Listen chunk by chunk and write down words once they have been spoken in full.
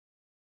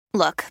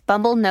Look,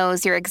 Bumble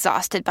knows you're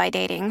exhausted by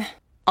dating.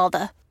 All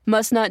the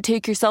must not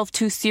take yourself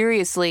too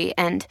seriously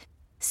and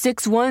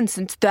 6'1"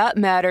 since that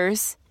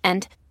matters.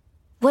 And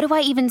what do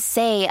I even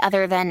say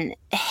other than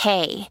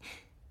hey?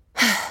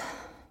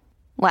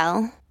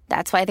 Well,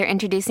 that's why they're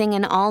introducing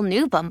an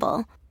all-new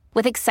Bumble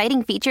with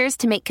exciting features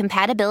to make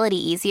compatibility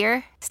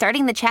easier,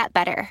 starting the chat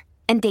better,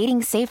 and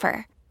dating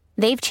safer.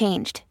 They've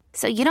changed,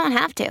 so you don't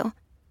have to.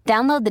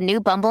 Download the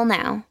new Bumble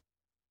now.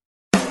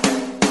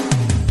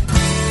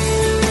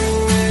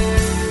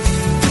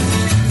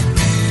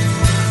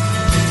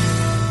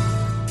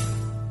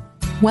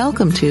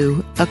 Welcome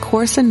to A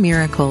Course in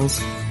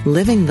Miracles,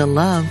 Living the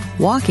Love,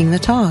 Walking the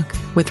Talk,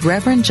 with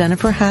Reverend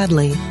Jennifer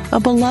Hadley, a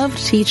beloved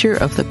teacher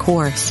of the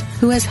Course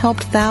who has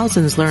helped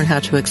thousands learn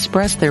how to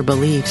express their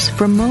beliefs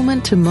from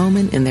moment to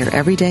moment in their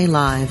everyday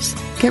lives.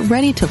 Get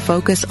ready to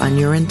focus on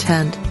your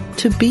intent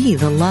to be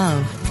the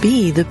love,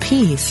 be the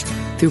peace,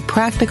 through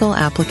practical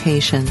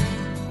application.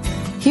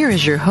 Here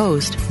is your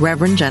host,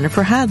 Reverend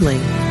Jennifer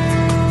Hadley.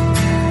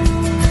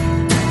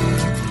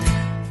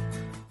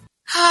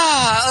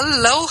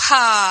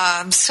 Aloha!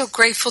 I'm so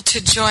grateful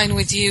to join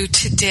with you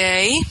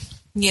today.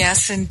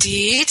 Yes,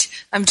 indeed.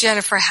 I'm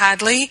Jennifer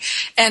Hadley,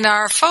 and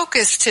our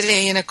focus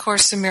today in A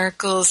Course in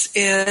Miracles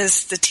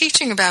is the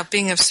teaching about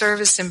being of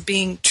service and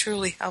being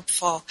truly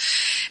helpful.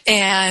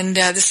 And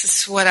this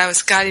is what I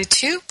was guided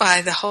to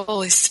by the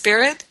Holy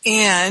Spirit,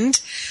 and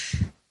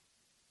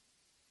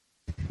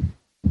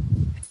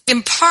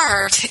in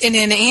part, in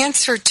an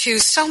answer to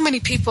so many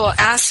people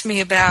ask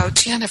me about,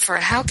 Jennifer,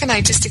 how can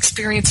I just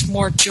experience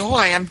more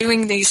joy? I'm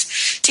doing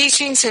these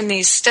teachings and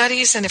these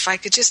studies, and if I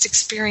could just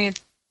experience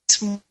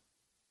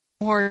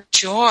more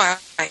joy,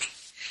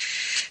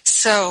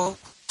 so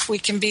we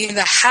can be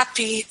the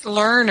happy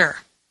learner,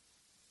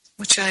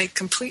 which I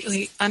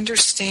completely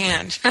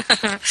understand.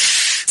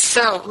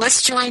 So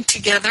let's join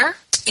together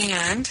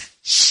and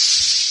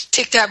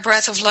take that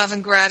breath of love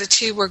and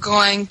gratitude. We're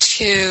going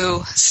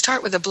to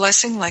start with a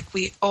blessing like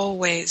we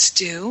always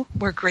do.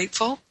 We're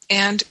grateful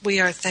and we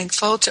are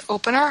thankful to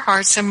open our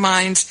hearts and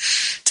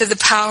minds to the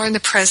power and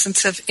the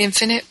presence of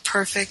infinite,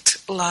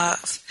 perfect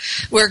love.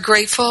 We're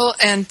grateful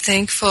and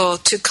thankful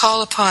to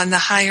call upon the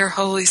higher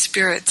Holy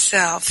Spirit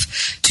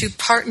self to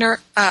partner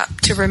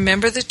up, to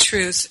remember the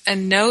truth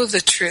and know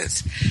the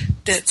truth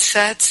that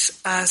sets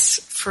us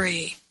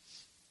free.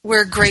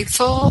 We're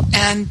grateful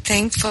and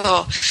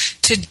thankful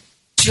to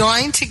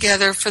join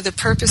together for the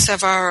purpose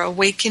of our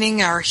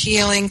awakening, our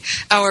healing,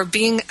 our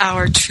being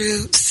our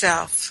true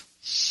self.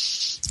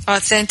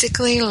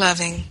 Authentically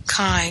loving,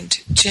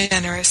 kind,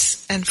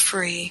 generous, and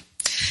free.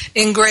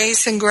 In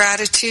grace and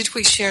gratitude,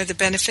 we share the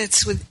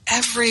benefits with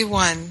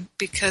everyone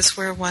because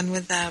we're one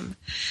with them.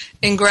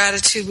 In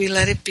gratitude, we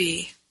let it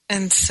be,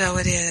 and so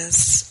it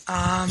is.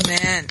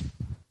 Amen.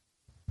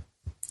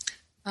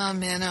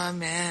 Amen,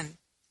 amen.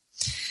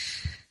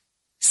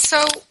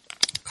 So,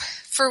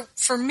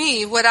 for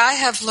me, what I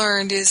have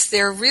learned is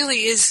there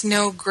really is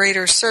no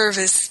greater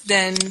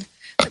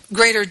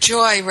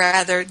joy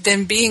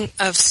than being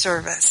of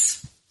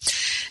service.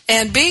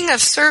 And being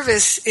of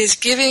service is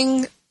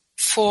giving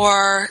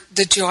for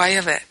the joy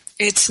of it.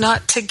 It's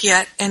not to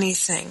get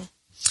anything.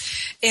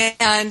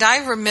 And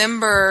I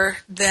remember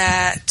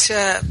that,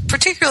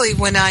 particularly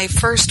when I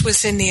first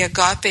was in the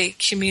Agape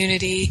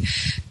community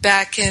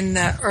back in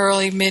the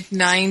early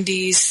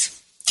mid-90s,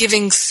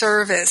 giving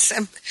service.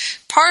 And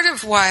part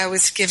of why I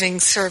was giving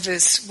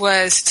service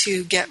was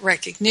to get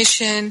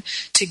recognition,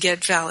 to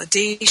get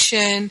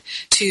validation,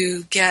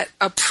 to get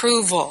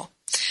approval,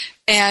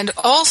 and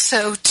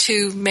also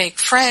to make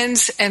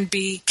friends and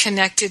be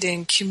connected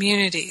in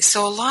community.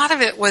 So a lot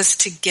of it was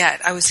to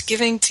get. I was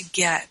giving to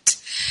get.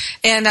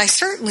 And I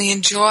certainly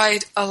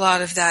enjoyed a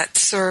lot of that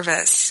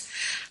service.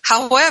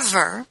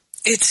 However,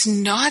 it's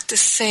not the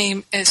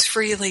same as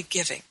freely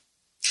giving.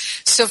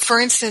 So, for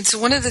instance,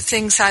 one of the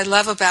things I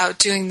love about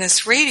doing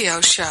this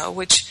radio show,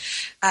 which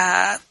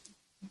I've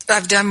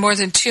done more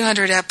than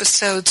 200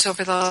 episodes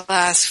over the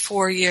last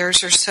 4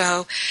 years or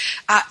so,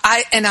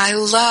 I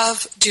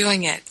love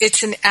doing it.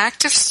 It's an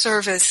act of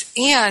service,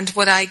 and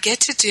what I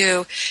get to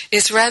do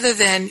is rather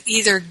than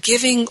either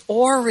giving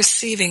or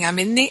receiving, I'm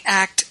in the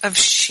act of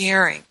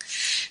sharing.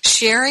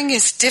 Sharing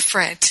is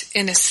different,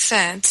 in a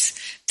sense,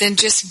 than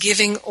just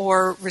giving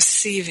or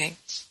receiving.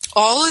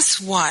 All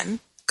is one.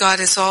 God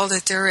is all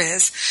that there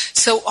is.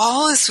 So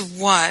all is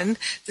one.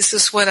 This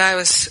is what I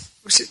was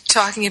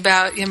talking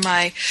about in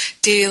my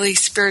daily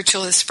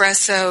spiritual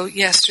espresso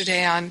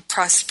yesterday on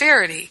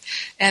prosperity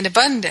and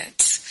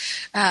abundance,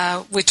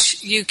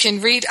 which you can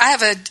read. I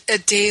have a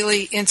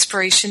daily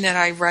inspiration that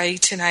I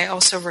write, and I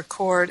also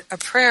record a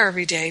prayer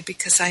every day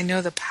because I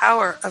know the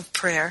power of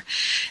prayer.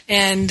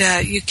 And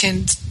you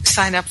can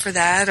sign up for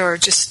that or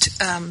just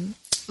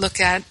look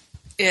at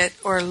it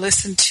or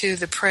listen to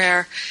the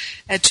prayer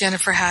at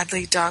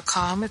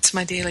jenniferhadley.com. It's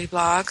my daily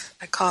blog.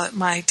 I call it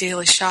my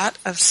daily shot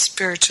of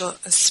spiritual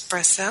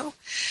espresso.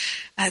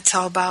 It's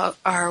all about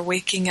our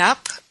waking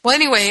up. Well,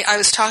 anyway, I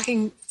was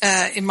talking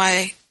in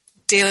my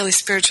daily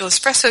spiritual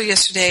espresso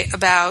yesterday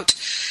about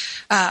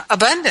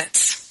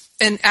abundance.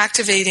 and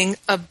activating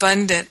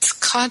abundance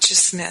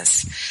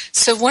consciousness.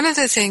 So one of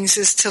the things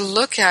is to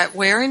look at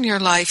where in your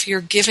life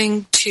you're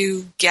giving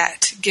to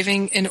get,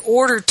 giving in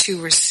order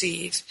to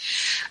receive.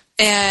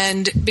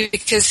 And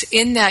because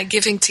in that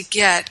giving to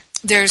get,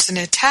 there's an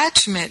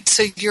attachment.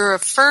 So you're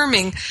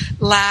affirming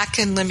lack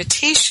and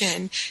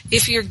limitation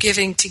if you're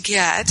giving to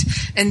get,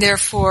 and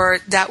therefore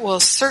that will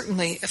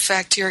certainly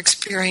affect your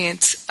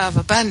experience of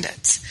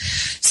abundance.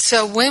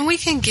 So when we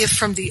can give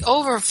from the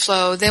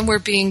overflow, then we're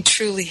being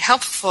truly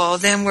helpful,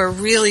 then we're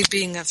really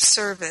being of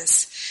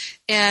service.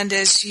 And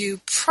as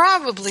you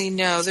probably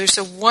know, there's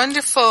a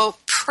wonderful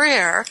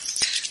prayer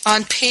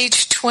on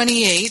page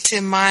 28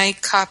 in my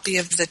copy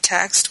of the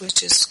text,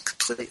 which is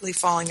completely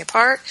falling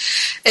apart.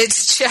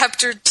 It's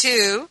chapter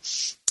 2,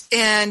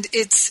 and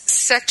it's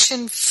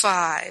section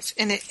 5,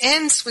 and it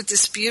ends with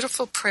this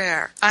beautiful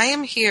prayer. I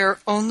am here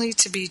only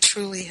to be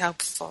truly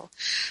helpful.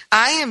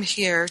 I am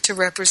here to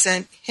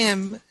represent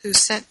Him who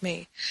sent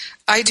me.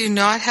 I do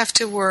not have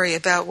to worry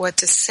about what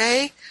to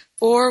say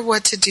or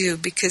what to do,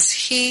 because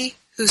He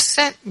who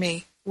sent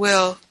me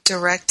will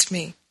direct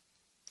me.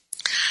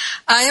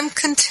 I am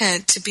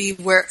content to be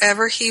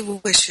wherever He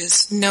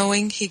wishes,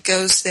 knowing He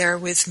goes there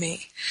with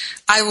me.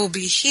 I will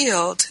be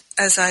healed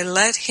as I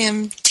let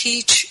Him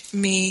teach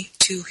me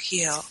to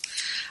heal.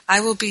 I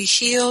will be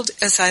healed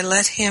as I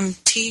let Him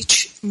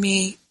teach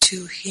me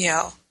to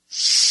heal.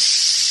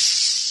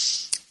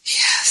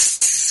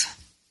 Yes.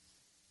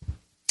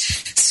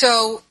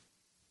 So,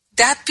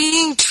 that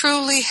being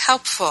truly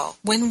helpful,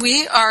 when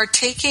we are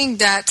taking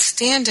that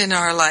stand in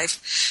our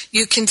life,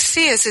 you can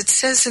see, as it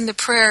says in the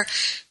prayer,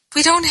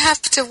 we don't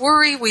have to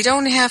worry, we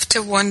don't have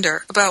to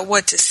wonder about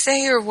what to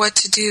say or what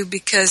to do,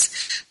 because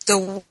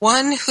the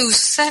one who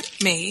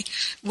sent me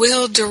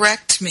will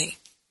direct me.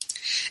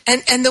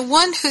 And the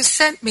one who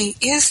sent me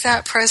is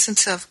that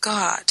presence of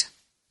God.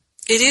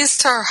 It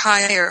is our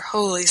higher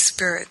Holy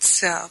Spirit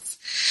self.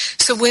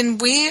 So when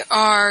we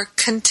are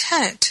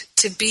content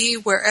to be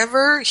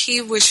wherever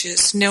He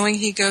wishes, knowing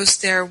He goes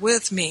there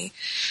with me,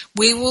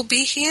 we will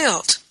be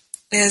healed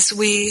as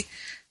we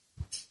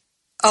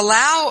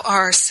allow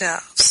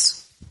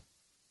ourselves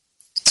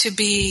to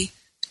be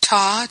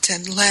taught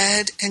and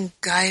led and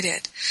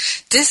guided.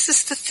 This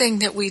is the thing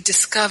that we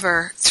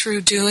discover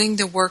through doing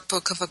the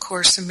workbook of A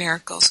Course in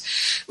Miracles.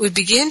 We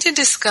begin to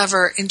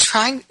discover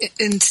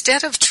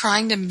instead of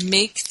trying to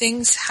make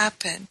things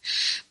happen,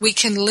 we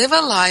can live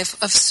a life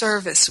of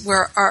service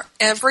where our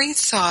every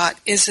thought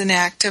is an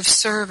act of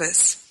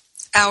service.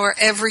 Our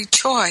every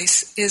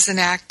choice is an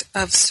act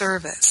of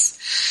service.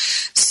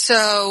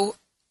 So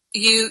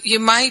you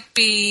might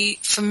be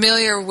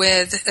familiar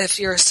with, if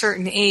you're a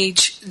certain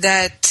age,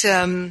 that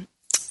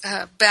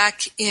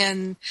back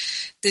in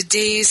the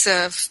days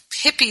of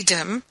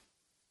hippiedom,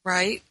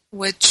 right,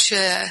 which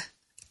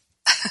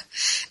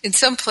in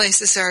some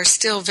places are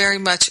still very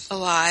much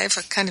alive.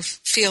 I kind of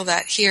feel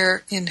that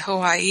here in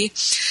Hawaii.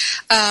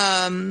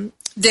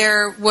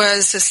 There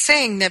was a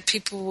saying that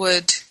people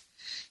would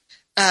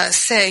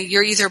say,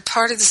 you're either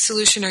part of the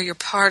solution or you're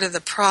part of the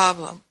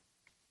problem.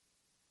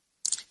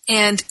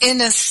 And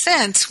in a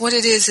sense, what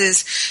it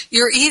is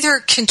you're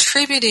either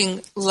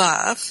contributing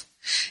love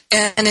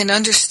and an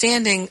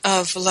understanding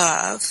of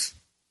love,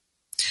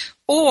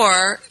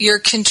 or you're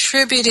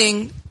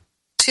contributing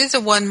to the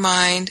one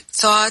mind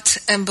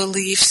thoughts and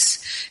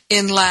beliefs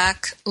in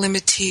lack,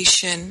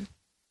 limitation,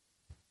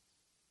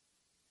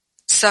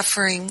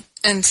 suffering,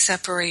 and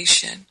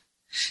separation.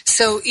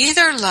 So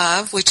either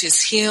love, which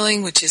is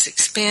healing, which is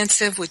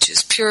expansive, which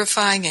is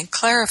purifying and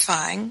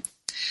clarifying,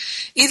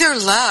 either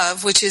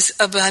love, which is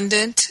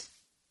abundant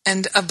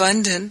and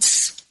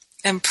abundance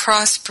and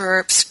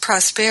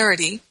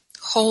prosperity,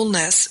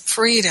 wholeness,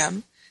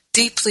 freedom,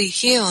 deeply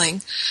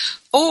healing,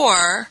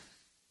 or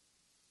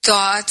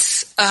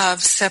thoughts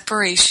of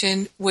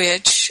separation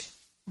which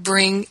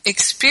bring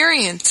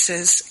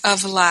experiences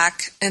of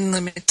lack and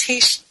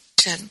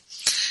limitation.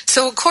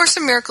 So A Course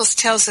in Miracles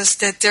tells us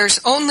that there's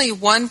only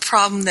one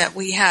problem that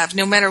we have,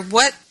 no matter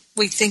what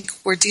we think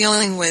we're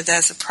dealing with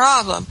as a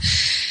problem.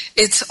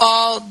 It's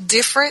all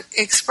different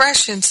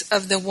expressions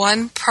of the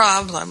one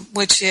problem,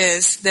 which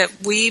is that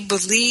we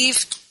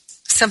believe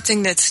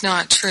something that's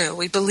not true.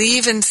 We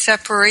believe in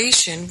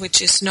separation,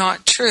 which is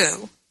not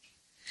true.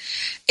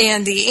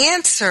 And the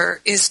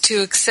answer is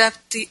to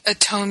accept the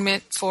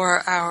atonement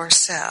for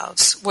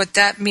ourselves. What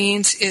that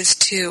means is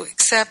to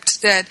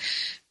accept that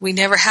we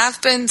never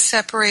have been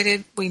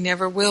separated, we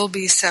never will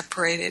be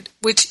separated,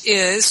 which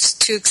is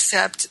to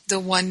accept the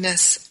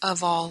oneness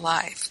of all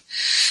life.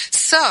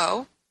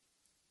 So,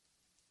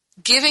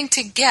 giving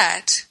to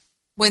get,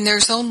 when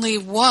there's only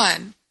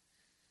one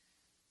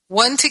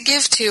to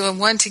give to and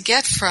one to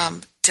get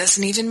from,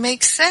 doesn't even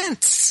make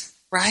sense,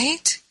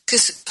 right?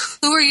 Because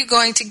who are you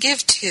going to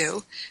give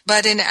to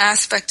but an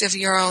aspect of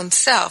your own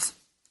self,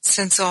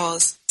 since all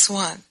is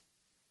one?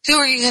 Who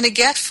are you going to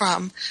get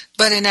from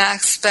but an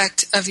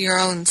aspect of your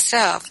own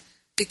self,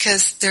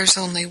 because there's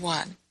only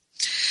one?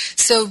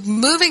 So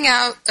moving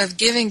out of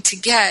giving to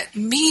get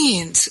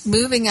means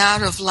moving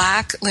out of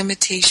lack,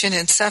 limitation,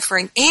 and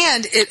suffering.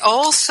 And it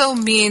also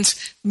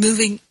means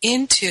moving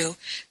into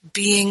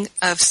being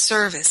of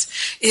service.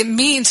 It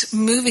means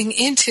moving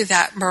into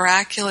that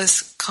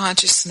miraculous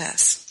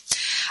consciousness.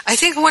 I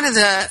think one of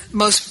the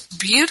most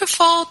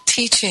beautiful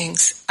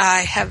teachings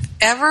I have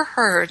ever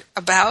heard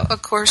about A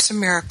Course in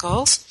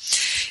Miracles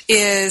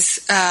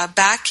is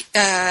back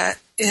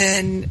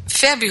in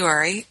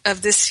February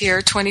of this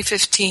year,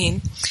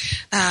 2015,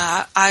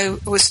 I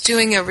was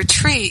doing a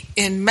retreat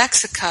in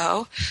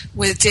Mexico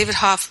with David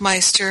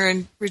Hoffmeister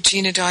and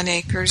Regina Dawn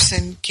Akers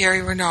and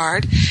Gary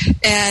Renard.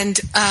 And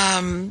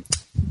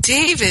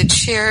David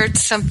shared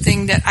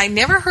something that I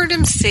never heard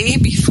him say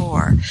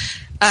before.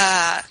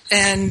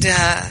 And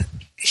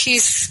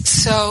he's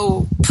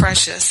so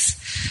precious.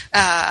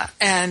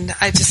 And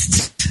I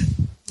just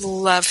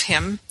love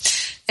him.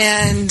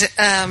 And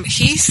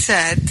he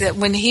said that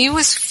when he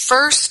was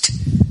first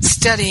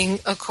studying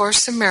A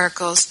Course in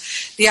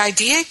Miracles, the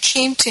idea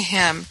came to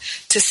him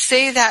to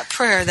say that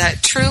prayer,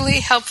 that truly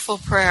helpful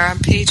prayer on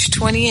page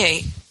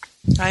 28.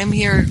 I am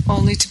here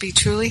only to be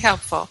truly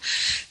helpful.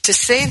 To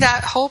say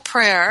that whole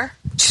prayer,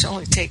 which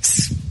only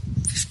takes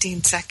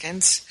 15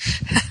 seconds,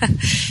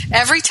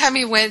 every time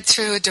he went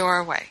through a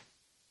doorway.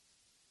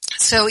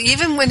 So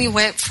even when he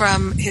went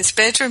from his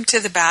bedroom to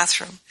the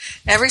bathroom,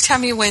 every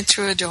time he went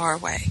through a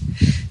doorway,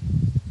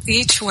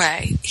 each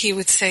way he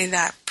would say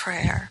that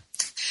prayer.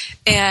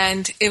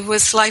 And it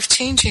was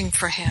life-changing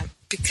for him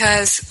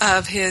because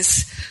of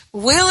his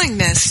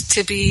willingness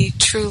to be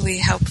truly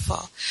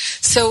helpful.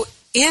 So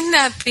in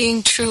that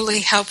being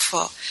truly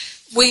helpful,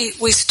 we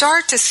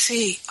start to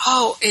see,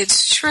 oh,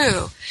 it's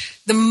true.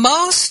 The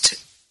most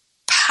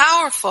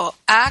powerful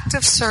act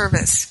of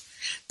service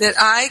that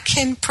I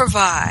can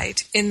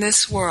provide in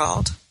this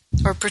world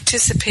or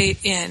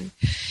participate in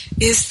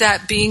is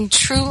that being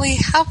truly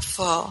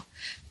helpful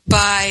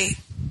by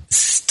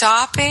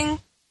stopping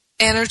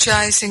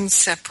energizing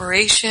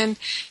separation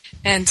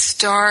and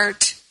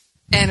start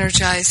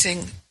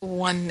energizing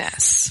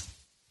oneness.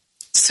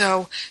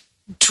 So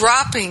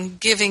dropping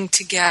giving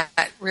to get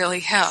really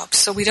helps.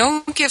 So we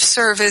don't give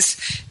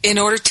service in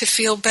order to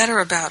feel better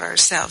about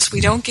ourselves. We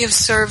don't give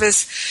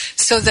service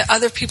so that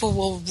other people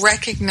will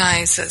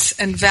recognize us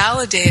and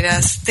validate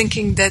us,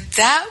 thinking that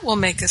that will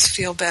make us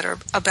feel better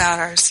about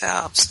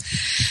ourselves.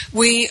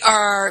 We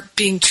are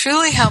being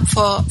truly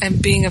helpful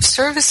and being of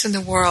service in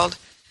the world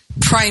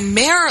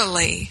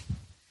primarily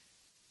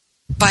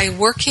by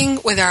working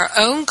with our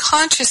own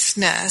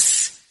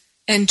consciousness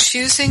and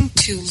choosing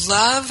to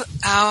love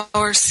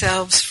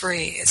ourselves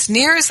free. As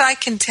near as I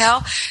can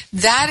tell,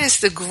 that is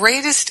the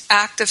greatest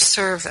act of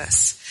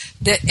service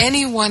that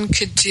anyone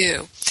could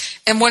do.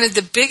 And one of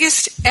the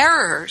biggest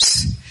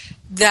errors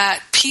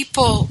that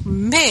people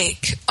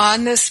make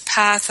on this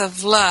path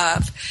of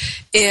love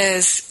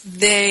is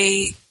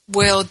they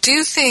will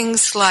do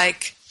things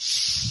like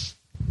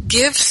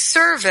give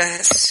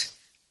service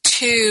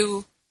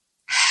to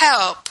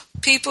help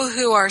people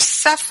who are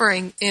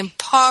suffering in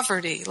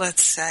poverty,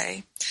 let's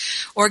say,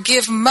 or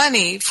give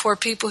money for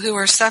people who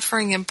are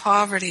suffering in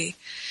poverty,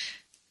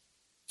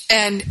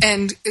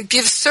 and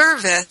give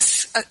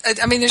service.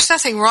 I mean, there's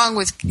nothing wrong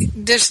with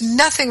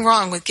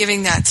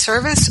giving that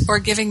service or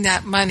giving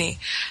that money.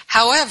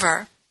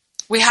 However,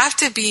 we have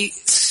to be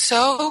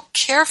so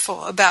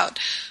careful about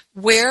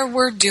where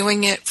we're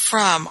doing it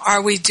from.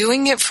 Are we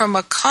doing it from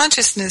a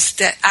consciousness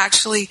that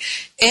actually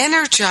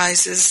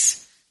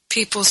energizes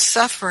people's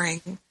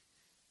suffering,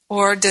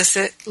 or does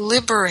it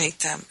liberate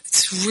them?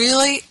 It's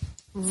really,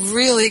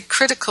 really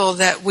critical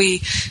that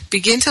we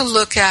begin to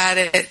look at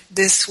it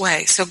this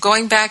way. So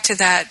going back to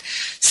that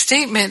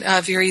statement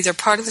of you're either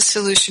part of the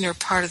solution or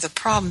part of the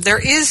problem, there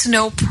is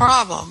no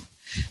problem,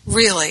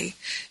 really,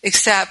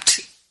 except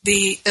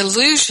the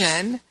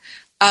illusion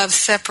of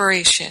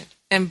separation.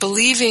 And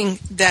believing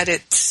that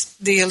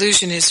the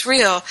illusion is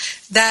real,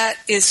 that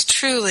is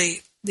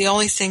truly the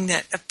only thing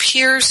that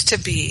appears to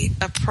be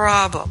a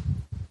problem.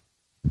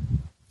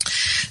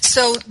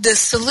 So the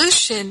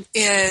solution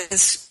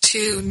is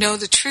to know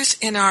the truth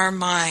in our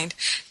mind.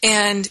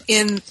 And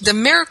in the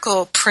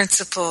miracle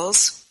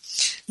principles,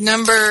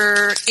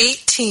 number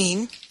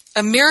 18,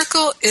 a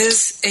miracle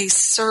is a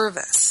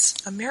service.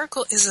 A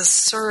miracle is a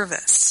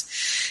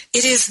service.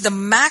 It is the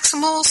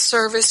maximal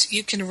service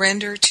you can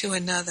render to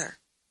another.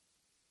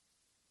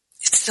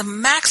 It's the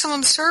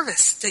maximum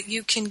service that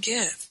you can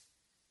give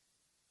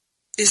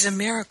is a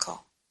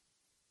miracle.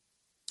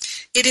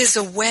 It is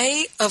a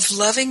way of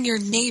loving your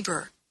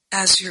neighbor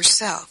as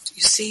yourself.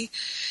 You see,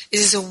 it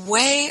is a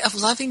way of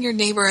loving your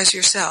neighbor as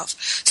yourself.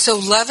 So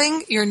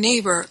loving your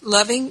neighbor,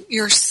 loving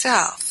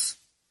yourself,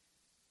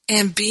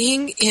 and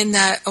being in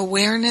that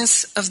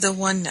awareness of the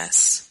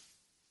oneness.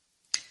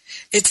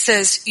 It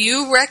says,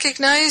 you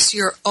recognize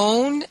your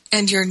own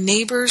and your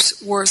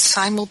neighbor's worth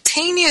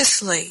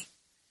simultaneously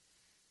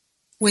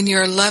when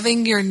you're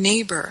loving your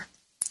neighbor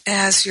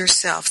as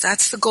yourself.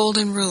 That's the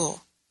golden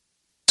rule.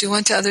 Do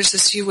unto others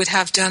as you would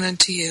have done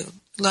unto you.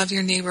 Love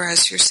your neighbor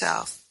as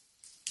yourself.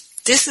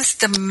 This is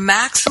the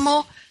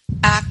maximal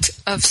act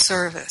of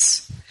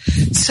service.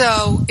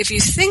 So if you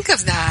think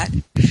of that,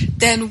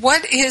 then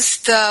what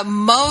is the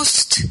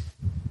most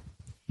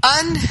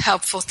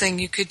unhelpful thing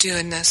you could do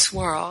in this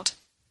world?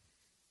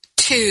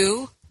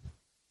 To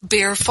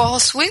bear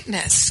false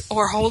witness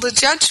or hold a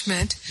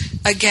judgment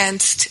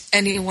against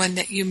anyone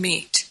that you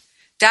meet.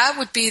 That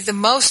would be the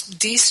most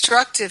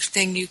destructive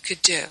thing you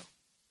could do.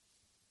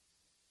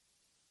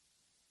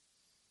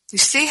 You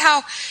see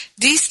how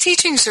these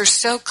teachings are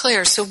so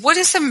clear. So what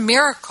is a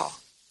miracle?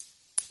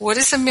 What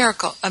is a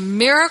miracle? A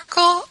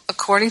miracle,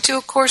 according to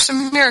A Course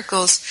in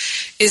Miracles,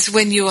 is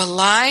when you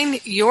align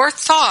your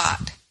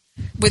thought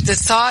with the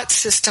thought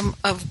system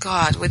of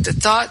God, with the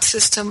thought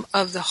system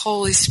of the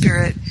Holy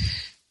Spirit,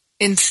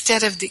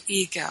 instead of the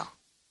ego.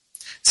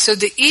 So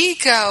the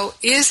ego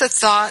is a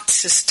thought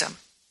system.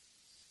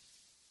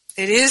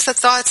 It is a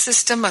thought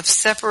system of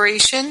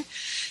separation.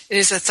 It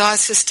is a thought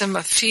system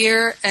of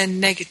fear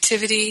and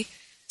negativity,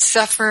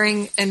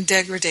 suffering and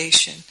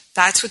degradation.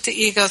 That's what the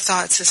ego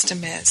thought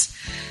system is.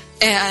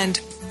 And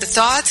the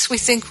thoughts we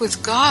think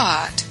with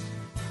God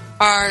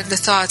are the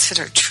thoughts that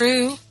are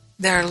true,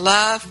 they're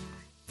love,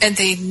 and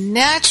they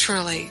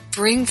naturally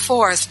bring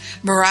forth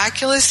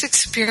miraculous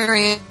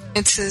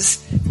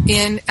experiences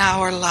in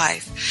our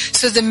life.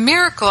 So the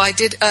miracle, I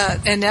did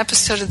an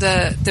episode of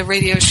the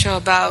radio show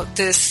about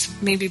this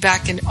maybe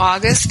back in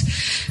August.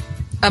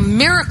 A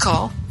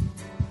miracle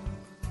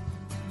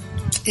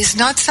is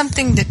not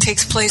something that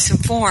takes place in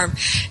form.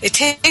 It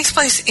takes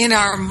place in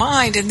our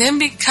mind, and then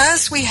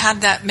because we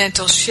have that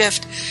mental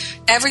shift,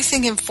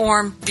 everything in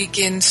form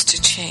begins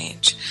to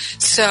change.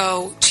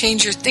 So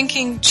change your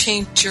thinking,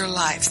 change your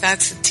life.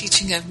 That's the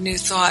teaching of New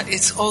Thought.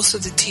 It's also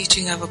the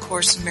teaching of A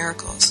Course in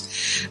Miracles.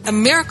 A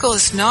miracle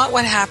is not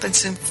what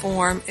happens in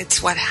form,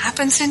 it's what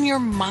happens in your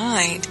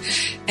mind,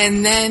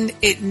 and then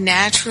it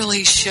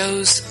naturally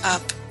shows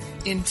up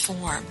in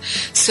form.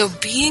 So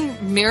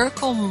being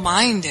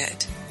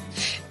miracle-minded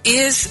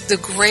is the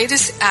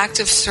greatest act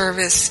of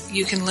service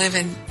you can live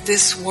in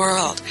this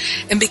world.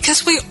 And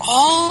because we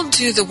all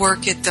do the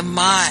work at the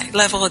mind,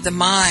 level of the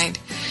mind,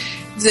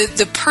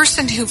 the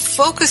person who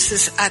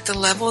focuses at the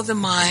level of the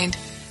mind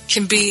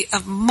can be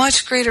of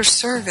much greater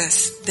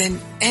service than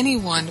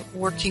anyone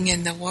working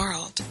in the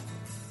world.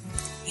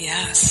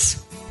 Yes.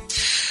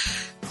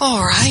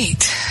 All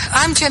right.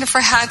 I'm Jennifer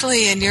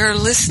Hadley, and you're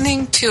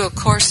listening to A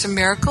Course in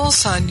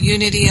Miracles on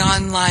Unity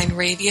Online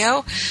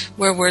Radio,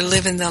 where we're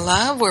living the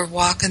love, we're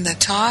walking the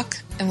talk,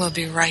 and we'll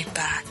be right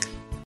back.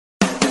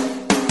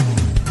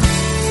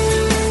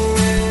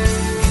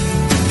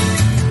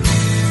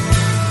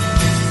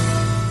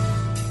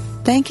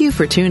 Thank you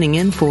for tuning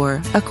in for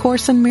A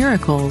Course in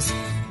Miracles,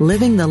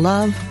 living the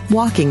love,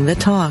 walking the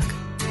talk.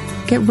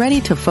 Get ready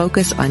to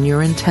focus on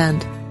your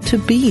intent to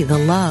be the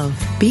love,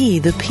 be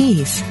the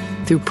peace,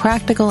 through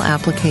practical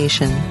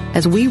application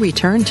as we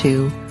return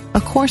to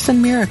A Course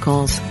in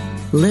Miracles,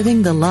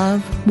 living the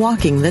love,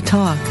 walking the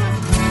talk.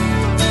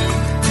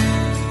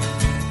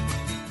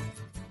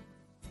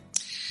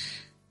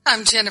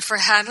 I'm Jennifer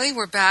Hadley.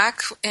 We're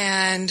back,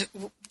 and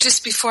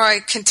just before I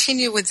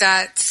continue with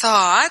that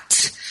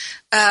thought,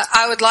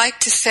 I would like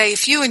to say,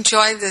 if you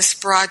enjoy this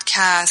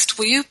broadcast,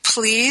 will you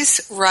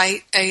please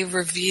write a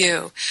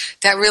review?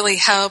 That really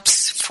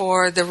helps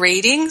for the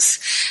ratings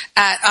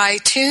at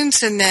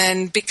iTunes. And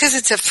then because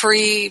it's a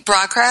free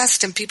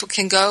broadcast and people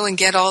can go and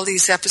get all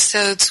these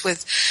episodes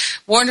with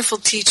wonderful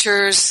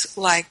teachers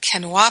like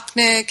Ken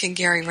Wapnick and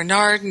Gary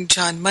Renard and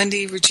John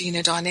Mundy,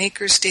 Regina Dawn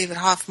Akers, David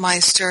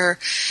Hoffmeister,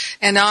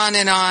 and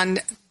on,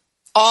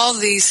 all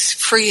these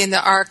free in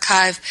the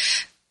archive.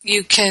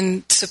 You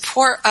can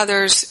support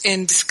others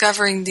in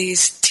discovering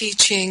these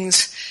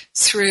teachings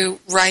through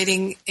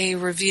writing a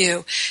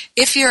review.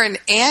 If you're an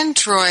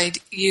Android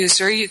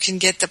user, you can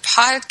get the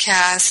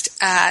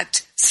podcast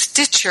at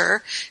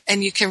Stitcher,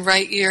 and you can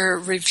write your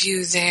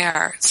review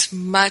there. It's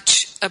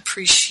much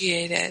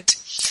appreciated.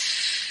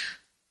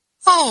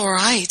 All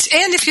right.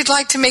 And if you'd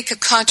like to make a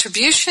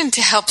contribution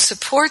to help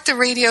support the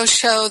radio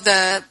show,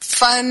 the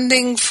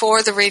funding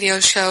for the radio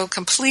show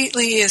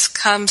completely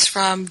comes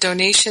from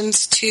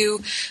donations to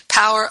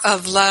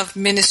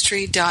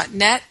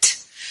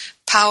powerofloveministry.net,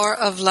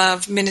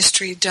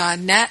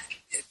 powerofloveministry.net.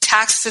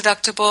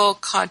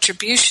 Tax-deductible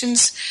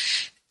contributions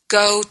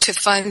go to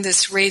fund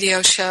this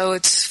radio show.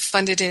 It's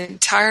funded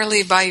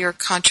entirely by your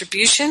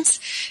contributions.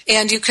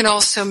 And you can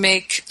also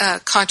make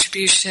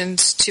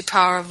contributions to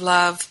Power of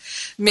Love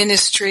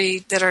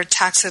Ministry that are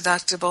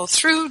tax-deductible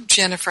through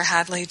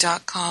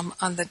jenniferhadley.com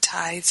on the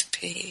tithe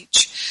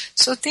page.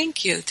 So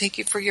thank you. Thank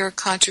you for your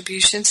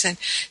contributions, and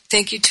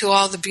thank you to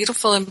all the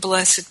beautiful and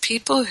blessed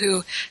people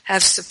who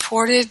have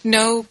supported.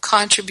 No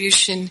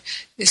contribution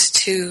is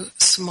too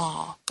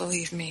small,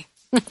 believe me.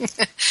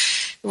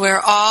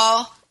 We're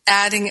all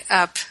adding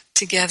up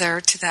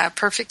together to that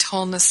perfect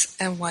wholeness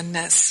and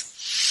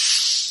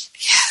oneness.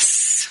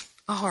 Yes.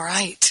 All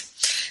right.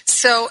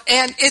 So,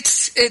 and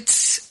it's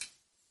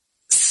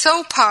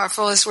so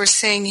powerful, as we're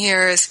saying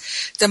here, is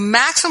the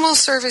maximal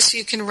service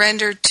you can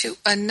render to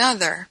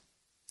another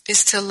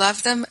is to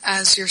love them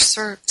as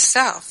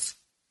yourself.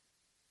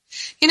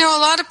 You know, a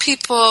lot of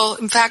people,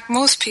 in fact,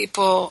 most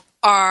people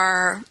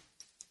are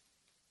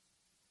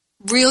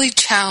really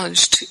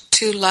challenged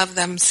to love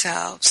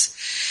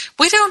themselves.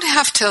 We don't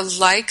have to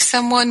like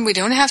someone, we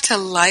don't have to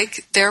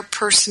like their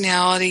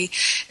personality,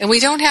 and we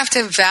don't have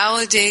to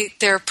validate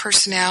their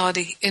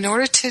personality in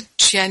order to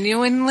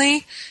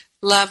genuinely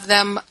love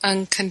them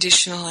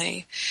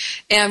unconditionally.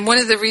 And one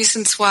of the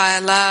reasons why I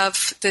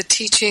love the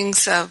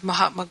teachings of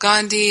Mahatma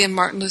Gandhi and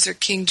Martin Luther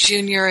King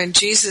Jr. and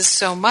Jesus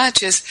so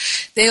much is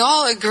they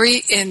all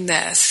agree in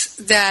this,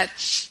 that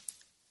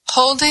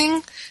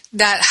holding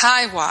that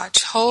high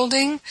watch,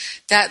 holding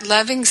that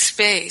loving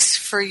space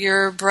for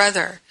your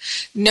brother,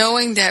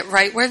 knowing that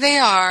right where they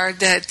are,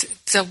 that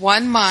the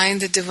one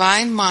mind, the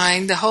divine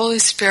mind, the Holy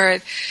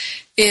Spirit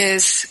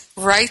is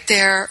right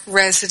there,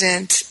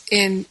 resident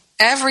in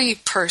every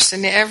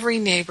person, every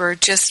neighbor,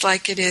 just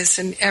like it is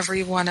in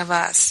every one of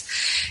us.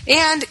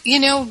 And, you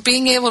know,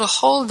 being able to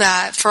hold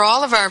that for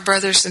all of our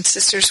brothers and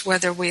sisters,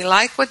 whether we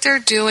like what they're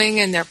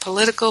doing and their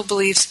political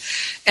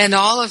beliefs and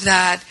all of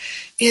that,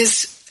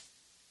 is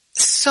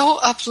so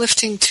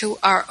uplifting to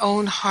our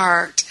own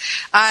heart.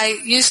 I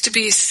used to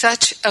be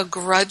such a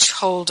grudge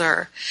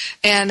holder,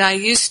 and I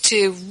used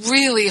to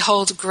really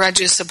hold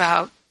grudges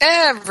about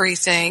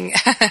everything.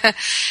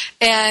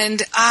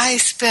 And I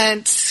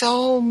spent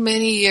so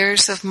many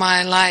years of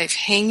my life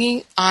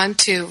hanging on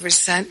to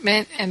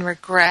resentment and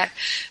regret.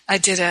 I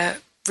did a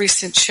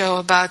recent show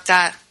about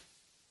that.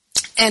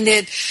 And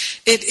it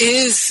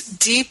is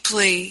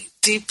deeply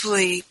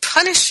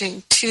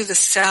punishing to the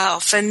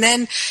self. And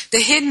then the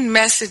hidden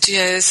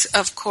messages,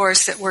 of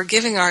course, that we're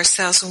giving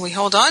ourselves when we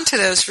hold on to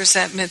those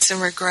resentments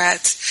and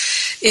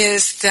regrets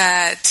is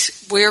that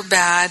we're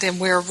bad and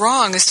we're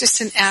wrong. It's just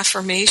an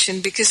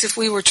affirmation, because if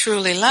we were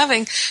truly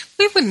loving,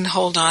 we wouldn't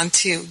hold on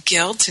to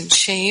guilt and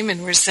shame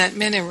and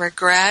resentment and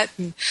regret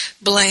and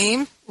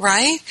blame,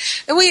 right?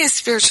 And we as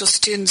spiritual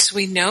students,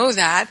 we know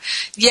that.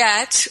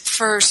 Yet,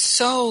 for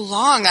so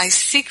long, I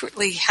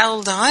secretly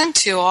held on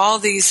to all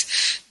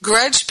these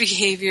grudge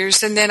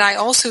behaviors, and then I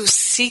also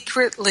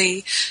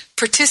secretly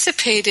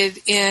participated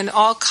in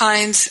all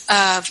kinds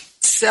of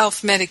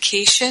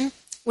self-medication,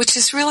 which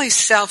is really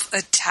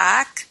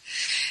self-attack.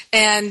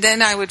 And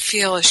then I would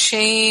feel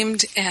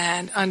ashamed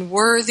and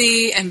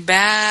unworthy and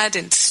bad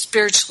and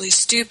spiritually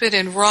stupid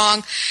and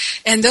wrong.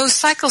 And those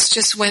cycles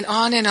just went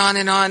on and on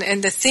and on.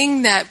 And the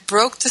thing that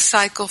broke the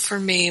cycle for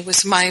me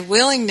was my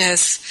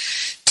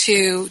willingness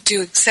to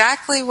do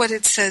exactly what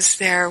it says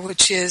there,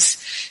 which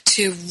is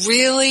to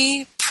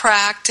really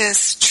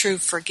practice true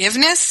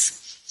forgiveness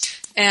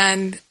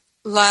and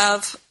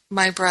love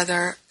my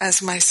brother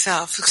as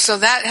myself. So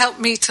that helped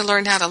me to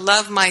learn how to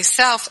love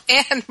myself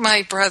and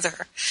my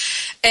brother.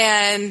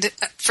 And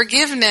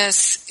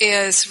forgiveness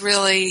is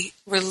really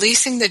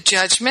releasing the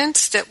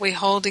judgments that we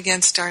hold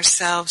against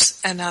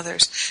ourselves and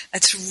others.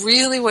 That's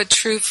really what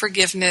true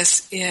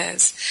forgiveness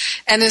is.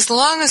 And as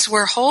long as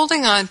we're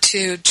holding on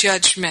to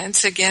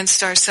judgments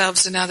against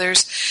ourselves and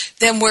others,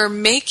 then we're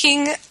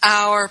making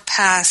our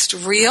past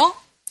real,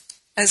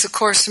 as A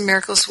Course in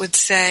Miracles would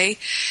say,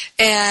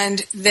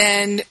 and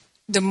then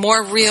the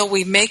more real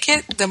we make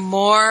it, the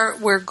more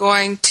we're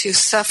going to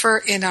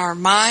suffer in our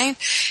mind.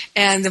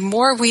 And the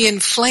more we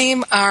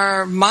inflame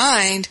our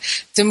mind,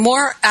 the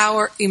more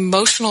our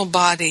emotional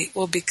body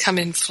will become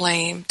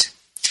inflamed.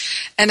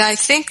 And I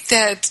think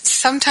that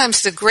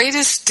sometimes the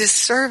greatest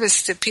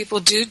disservice that people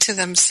do to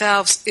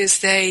themselves is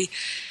they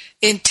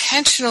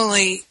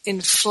intentionally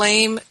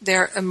inflame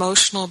their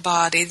emotional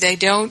body. They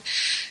don't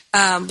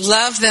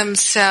love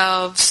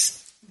themselves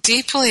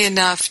deeply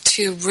enough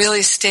to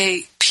really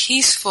stay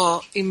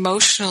peaceful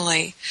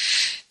emotionally.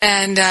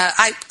 And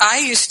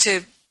I used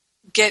to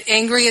get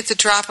angry at the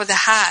drop of the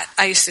hat.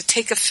 I used to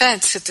take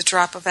offense at the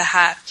drop of a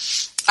hat.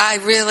 I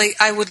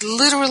would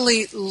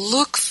literally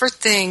look for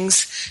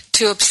things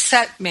to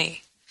upset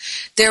me.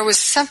 There was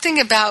something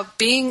about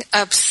being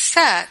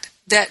upset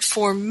that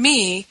for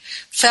me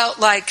felt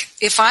like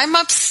if I'm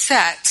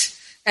upset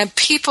and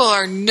people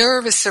are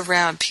nervous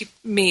around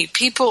me,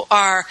 people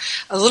are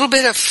a little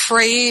bit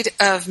afraid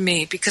of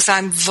me because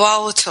I'm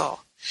volatile,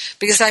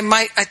 because I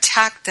might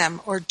attack them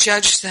or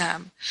judge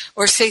them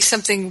or say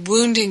something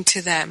wounding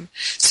to them.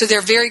 So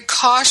they're very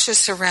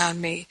cautious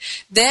around me.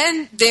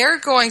 Then they're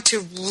going to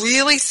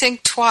really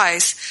think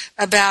twice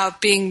about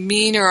being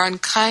mean or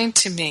unkind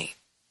to me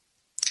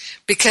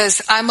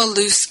because I'm a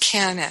loose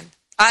cannon.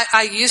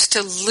 I used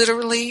to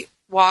literally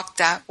walk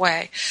that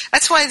way.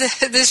 That's why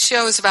this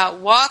show is about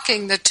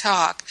walking the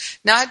talk,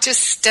 not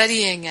just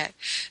studying it,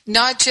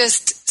 not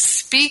just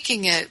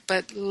speaking it,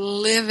 but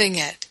living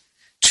it.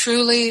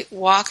 Truly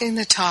walking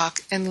the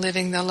talk and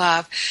living the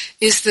love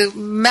is the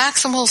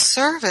maximal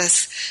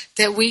service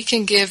that we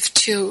can give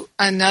to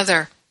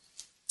another.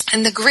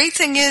 And the great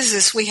thing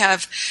is we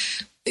have,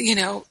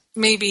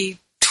 maybe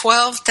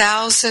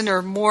 12,000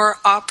 or more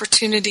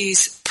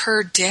opportunities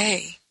per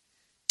day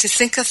to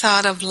think a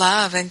thought of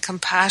love and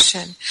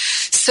compassion.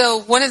 So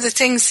one of the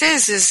things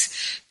is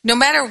no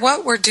matter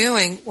what we're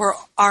doing,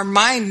 our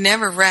mind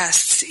never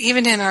rests.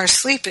 Even in our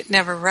sleep, it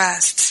never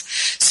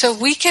rests. So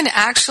we can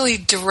actually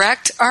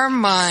direct our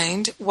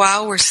mind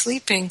while we're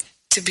sleeping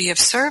to be of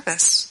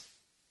service,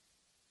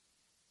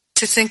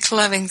 to think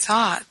loving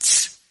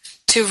thoughts,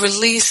 to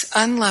release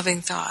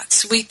unloving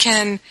thoughts. We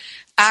can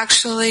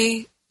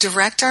actually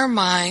direct our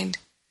mind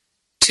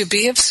to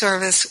be of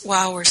service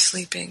while we're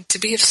sleeping, to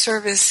be of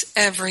service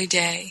every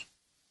day,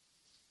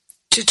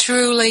 to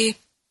truly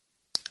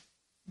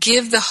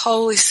give the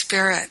Holy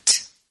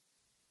Spirit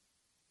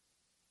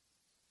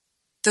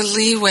the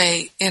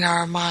leeway in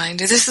our mind.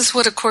 This is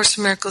what A Course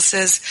in Miracles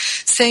says,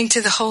 saying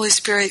to the Holy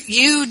Spirit,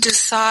 you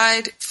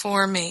decide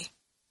for me.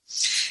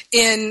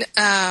 In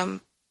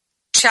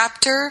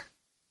chapter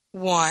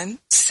 1,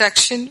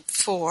 section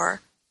 4,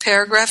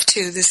 paragraph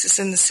 2, this is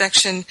in the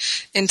section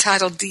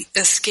entitled The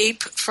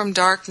Escape from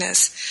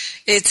Darkness,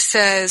 it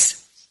says,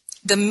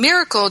 the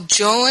miracle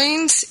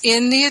joins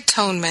in the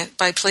atonement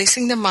by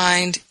placing the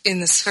mind in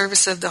the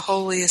service of the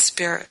Holy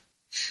Spirit.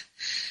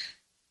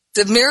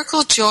 The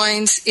miracle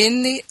joins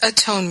in the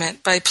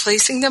atonement by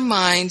placing the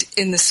mind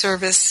in the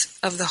service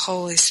of the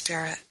Holy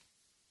Spirit.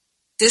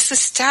 This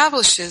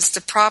establishes the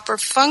proper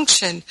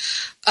function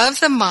of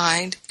the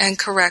mind and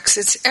corrects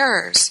its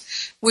errors,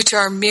 which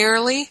are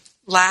merely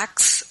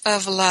lacks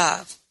of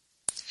love.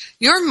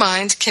 Your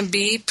mind can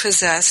be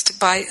possessed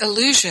by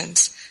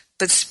illusions,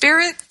 but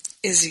spirit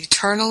is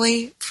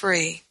eternally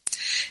free.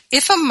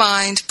 If a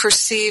mind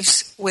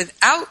perceives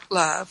without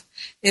love,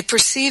 it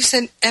perceives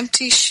an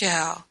empty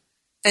shell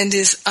and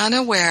is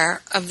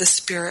unaware of the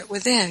spirit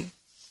within.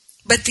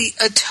 But the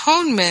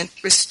atonement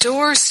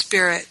restores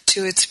spirit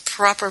to its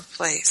proper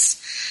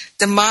place.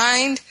 The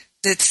mind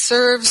that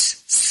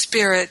serves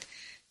spirit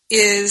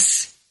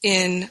is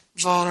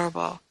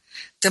invulnerable.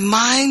 The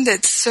mind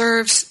that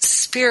serves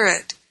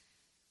spirit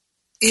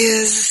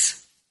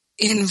is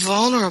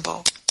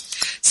invulnerable.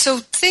 So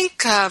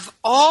think of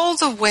all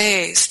the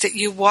ways that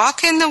you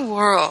walk in the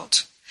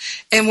world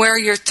and where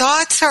your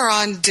thoughts are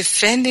on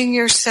defending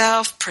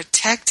yourself,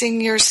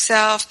 protecting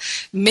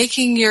yourself,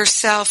 making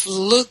yourself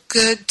look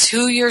good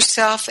to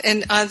yourself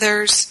and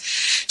others.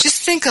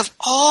 Just think of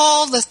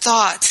all the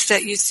thoughts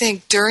that you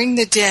think during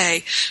the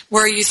day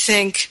where you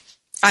think,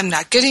 I'm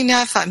not good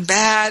enough, I'm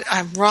bad,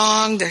 I'm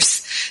wrong,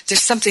 there's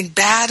something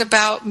bad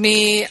about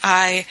me,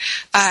 I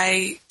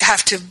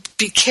have to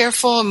be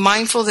careful and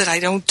mindful that I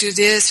don't do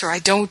this or I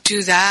don't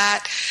do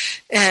that,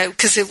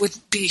 because it would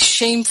be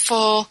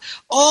shameful.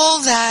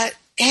 All that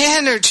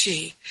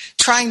energy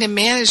trying to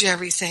manage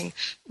everything,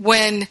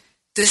 when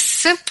the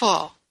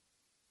simple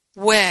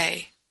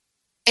way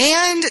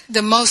and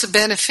the most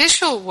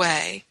beneficial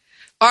way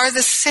are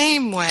the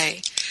same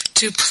way.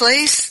 To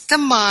place the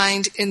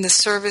mind in the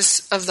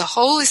service of the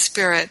Holy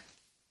Spirit,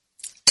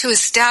 to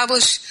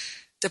establish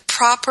the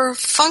proper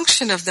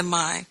function of the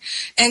mind,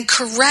 and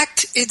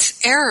correct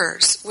its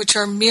errors, which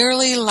are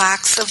merely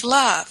lacks of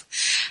love.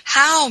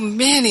 How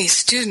many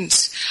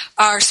students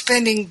are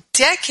spending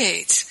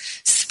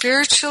decades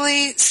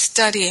spiritually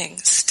studying?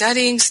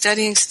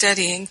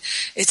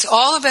 It's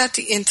all about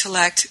the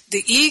intellect.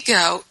 The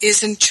ego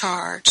is in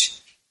charge.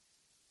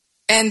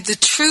 And the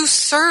true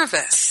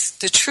service,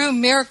 the true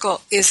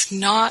miracle is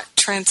not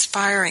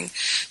transpiring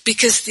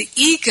because the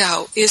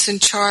ego is in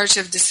charge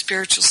of the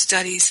spiritual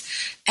studies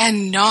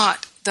and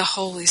not the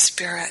Holy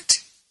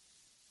Spirit.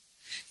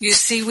 You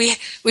see,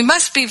 we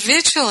must be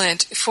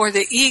vigilant for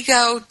the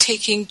ego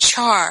taking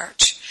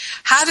charge.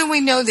 How do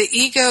we know the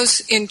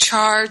ego's in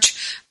charge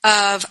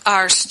of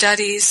our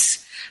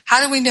studies?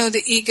 How do we know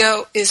the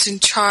ego is in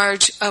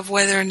charge of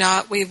whether or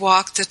not we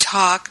walk the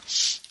talk?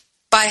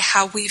 By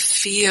how we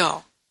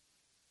feel.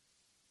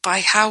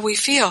 By how we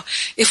feel.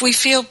 If we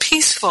feel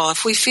peaceful,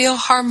 if we feel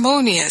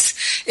harmonious,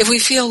 if we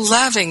feel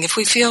loving, if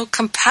we feel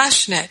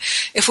compassionate,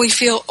 if we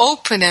feel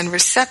open and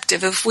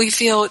receptive, if we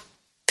feel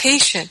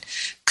patient,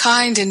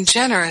 kind, and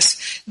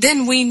generous,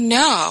 then we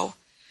know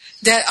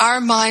that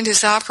our mind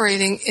is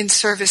operating in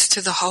service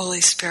to the Holy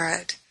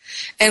Spirit.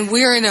 And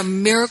we're in a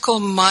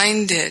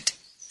miracle-minded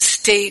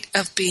state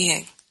of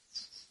being,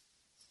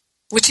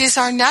 which is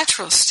our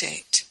natural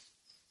state.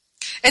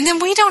 And then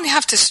we don't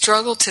have to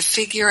struggle to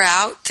figure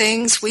out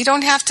things. We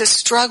don't have to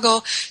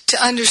struggle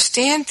to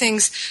understand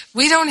things.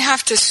 We don't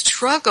have to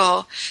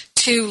struggle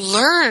to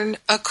learn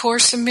A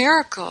Course in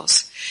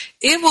Miracles.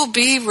 It will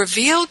be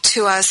revealed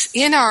to us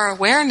in our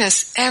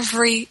awareness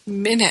every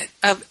minute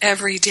of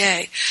every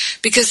day,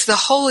 because the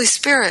Holy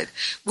Spirit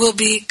will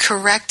be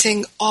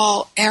correcting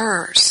all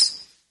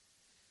errors.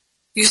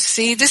 You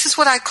see, this is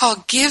what I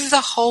call give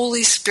the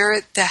Holy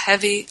Spirit the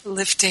heavy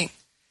lifting.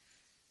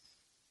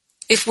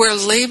 If we're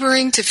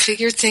laboring to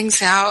figure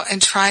things out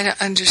and try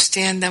to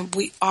understand them,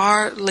 we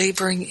are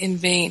laboring in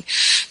vain.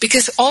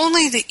 Because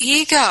only the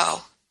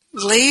ego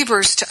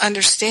labors to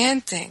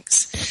understand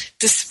things.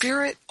 The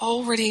Spirit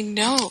already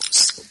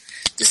knows.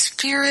 The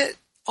Spirit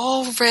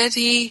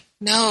already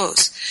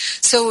knows.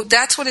 So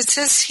that's what it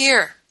says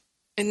here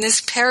in this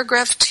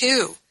paragraph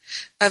 2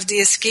 of The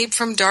Escape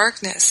from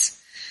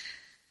Darkness.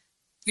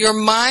 Your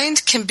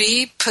mind can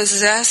be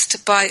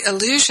possessed by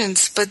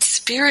illusions, but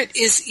spirit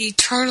is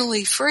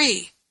eternally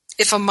free.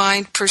 If a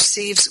mind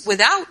perceives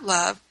without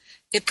love,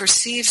 it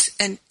perceives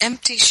an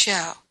empty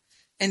shell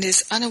and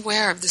is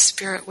unaware of the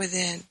spirit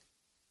within.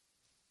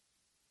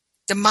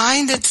 The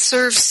mind that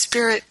serves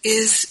spirit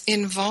is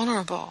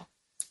invulnerable.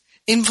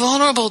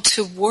 Invulnerable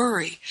to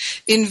worry,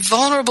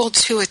 invulnerable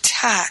to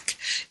attack,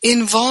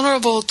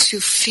 invulnerable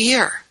to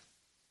fear.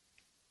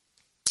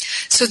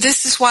 So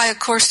this is why A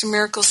Course in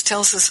Miracles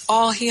tells us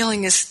all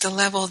healing is at the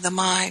level of the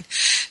mind.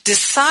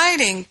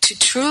 Deciding to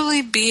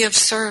truly be of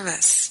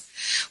service.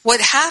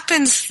 What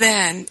happens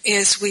then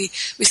is we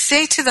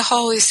say to the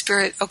Holy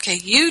Spirit, okay,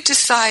 you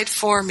decide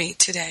for me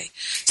today.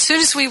 As soon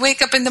as we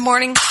wake up in the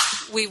morning,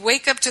 we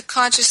wake up to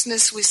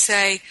consciousness, we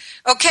say,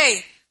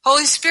 okay,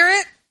 Holy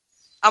Spirit,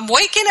 I'm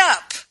waking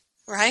up,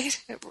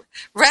 right?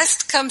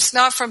 Rest comes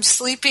not from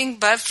sleeping,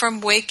 but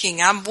from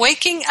waking. I'm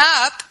waking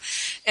up,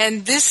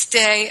 and this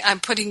day I'm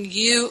putting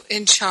you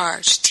in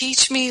charge.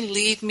 Teach me,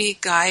 lead me,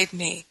 guide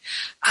me.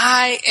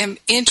 I am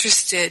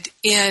interested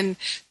in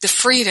the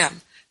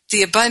freedom,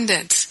 the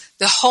abundance,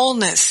 the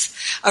wholeness,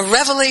 a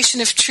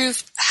revelation of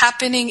truth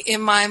happening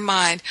in my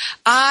mind.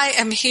 I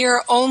am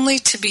here only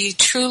to be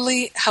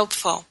truly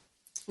helpful.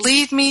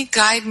 Lead me,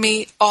 guide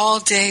me all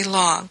day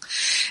long.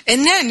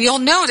 And then you'll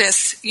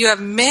notice you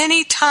have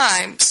many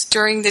times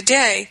during the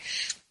day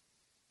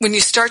when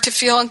you start to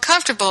feel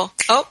uncomfortable,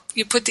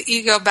 you put the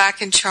ego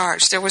back in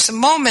charge. There was a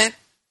moment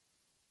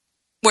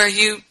where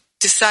you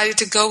decided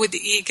to go with the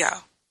ego.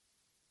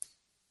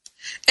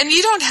 And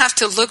you don't have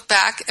to look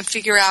back and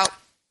figure out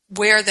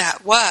where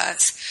that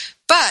was.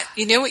 But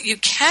you know what you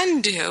can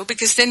do,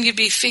 because then you'd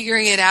be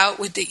figuring it out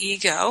with the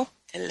ego.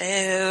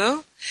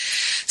 Hello?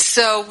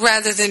 So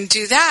rather than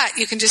do that,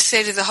 you can just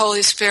say to the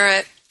Holy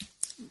Spirit,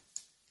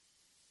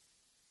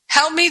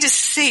 help me to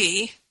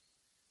see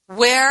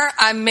where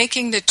I'm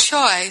making the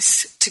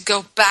choice to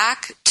go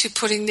back to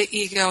putting the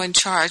ego in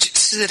charge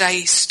so that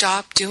I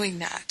stop doing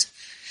that.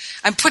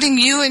 I'm putting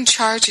you in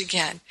charge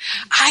again.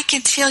 I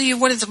can tell you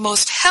one of the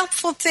most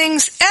helpful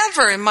things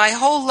ever in my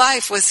whole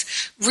life was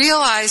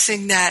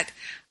realizing that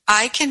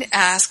I can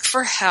ask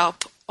for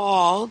help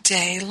all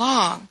day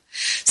long.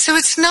 So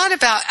it's not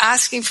about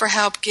asking for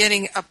help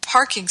getting a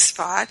parking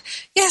spot.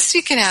 Yes,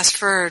 you can ask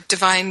for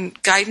divine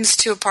guidance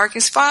to a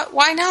parking spot.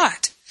 Why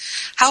not?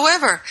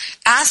 However,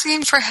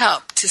 asking for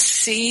help to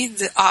see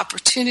the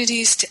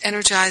opportunities to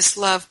energize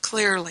love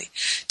clearly,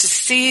 to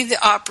see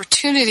the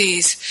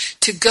opportunities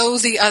to go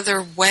the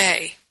other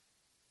way,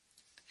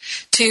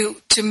 to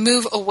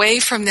move away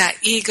from that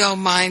ego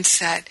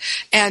mindset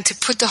and to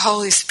put the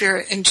Holy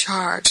Spirit in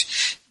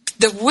charge.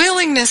 The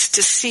willingness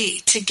to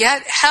see, to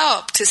get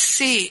help, to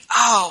see,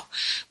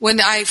 when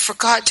I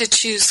forgot to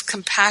choose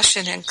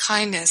compassion and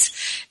kindness,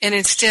 and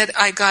instead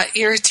I got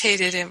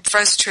irritated and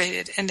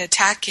frustrated and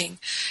attacking.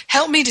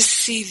 Help me to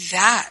see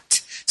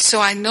that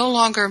so I no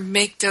longer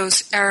make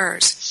those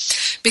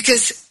errors.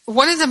 Because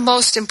one of the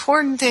most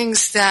important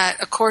things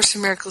that A Course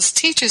in Miracles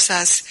teaches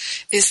us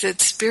is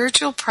that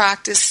spiritual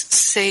practice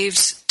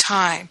saves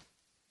time.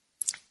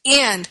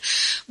 And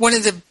one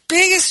of the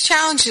biggest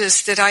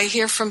challenges that I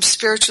hear from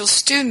spiritual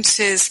students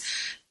is,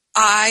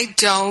 I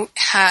don't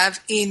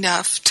have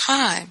enough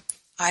time.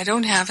 I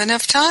don't have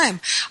enough time.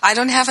 I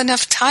don't have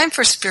enough time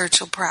for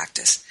spiritual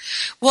practice.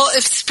 Well,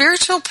 if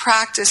spiritual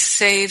practice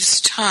saves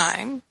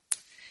time,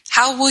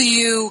 how will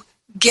you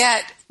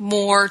get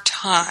more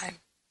time?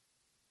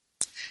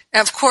 Now,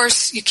 of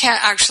course, you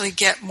can't actually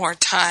get more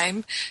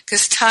time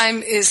because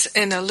time is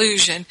an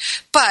illusion,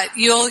 but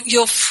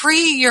you'll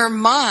free your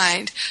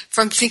mind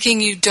from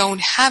thinking you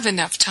don't have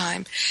enough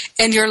time,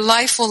 and your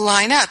life will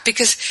line up.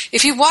 Because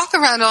if you walk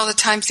around all the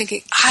time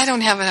thinking, I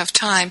don't have enough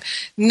time,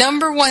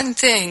 number one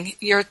thing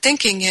you're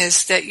thinking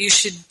is that you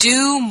should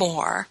do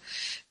more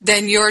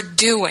than you're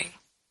doing.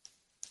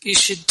 You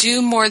should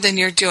do more than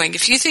you're doing.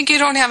 If you think you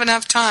don't have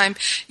enough time,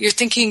 you're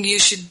thinking you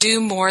should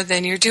do more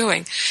than you're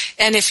doing.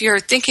 And if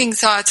you're thinking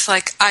thoughts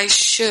like, I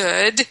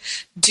should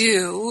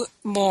do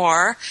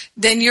more,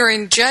 then you're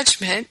in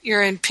judgment,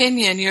 you're in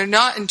opinion, you're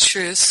not in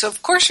truth. So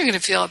of course you're going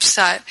to feel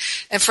upset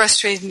and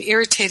frustrated and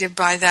irritated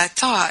by that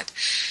thought.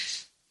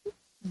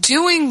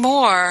 Doing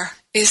more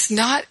is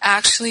not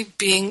actually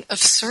being of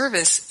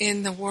service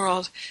in the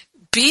world.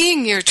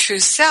 Being your true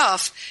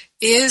self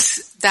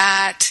is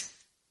that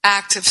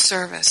act of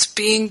service,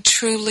 being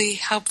truly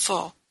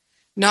helpful,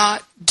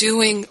 not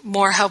doing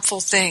more helpful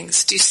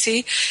things. Do you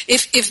see?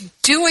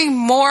 If doing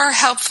more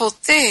helpful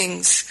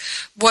things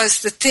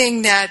was the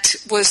thing that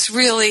was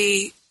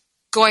really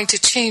going to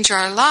change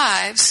our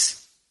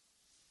lives,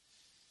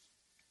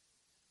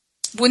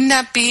 wouldn't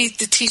that be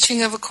the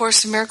teaching of A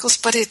Course in Miracles?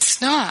 But it's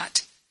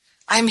not.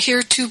 I'm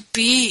here to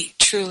be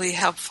truly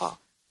helpful,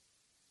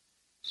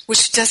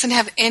 which doesn't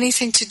have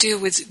anything to do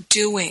with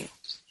doing.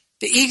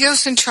 The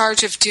ego's in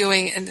charge of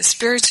doing and the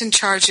spirit's in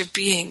charge of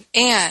being.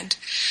 And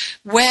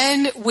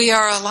when we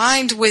are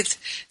aligned with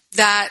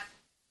that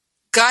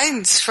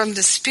guidance from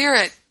the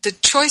spirit, the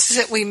choices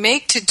that we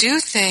make to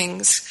do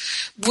things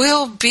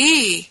will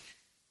be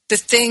the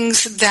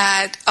things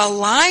that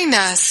align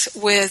us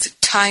with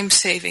time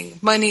saving,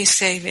 money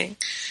saving,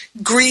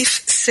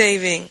 grief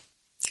saving,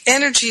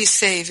 energy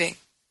saving.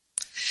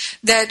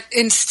 That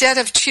instead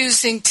of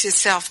choosing to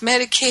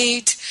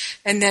self-medicate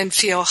and then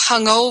feel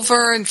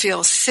hungover and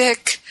feel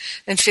sick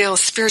and feel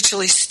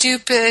spiritually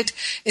stupid,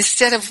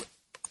 instead of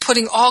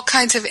putting all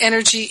kinds of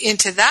energy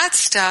into that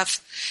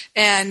stuff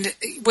and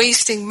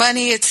wasting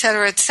money,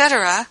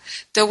 etc.,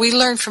 though we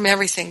learn from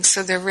everything,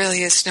 so there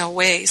really is no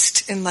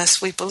waste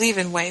unless we believe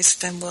in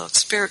waste. Then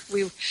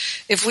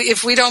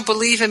if we don't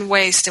believe in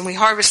waste and we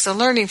harvest the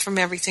learning from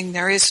everything,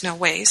 there is no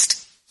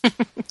waste.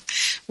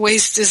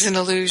 Waste is an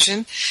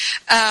illusion.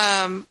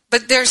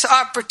 But there's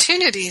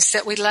opportunities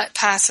that we let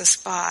pass us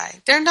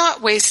by. They're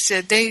not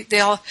wasted.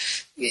 They'll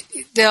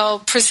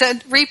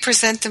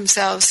represent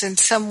themselves in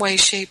some way,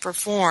 shape, or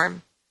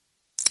form.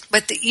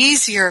 But the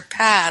easier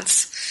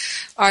paths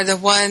are the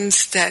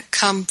ones that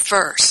come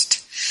first.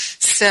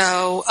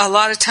 So a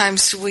lot of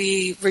times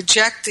we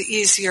reject the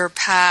easier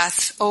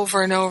path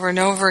over and over and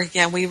over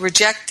again. We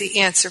reject the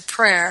answered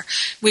prayer.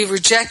 We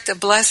reject the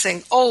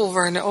blessing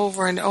over and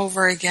over and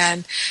over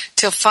again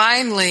till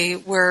finally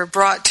we're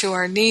brought to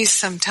our knees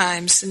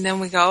sometimes, and then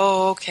we go,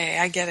 oh, okay,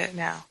 I get it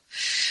now.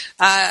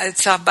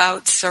 It's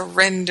about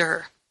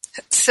surrender.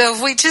 So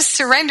if we just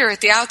surrender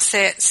at the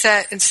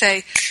outset and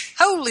say,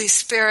 Holy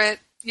Spirit,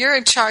 you're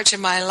in charge of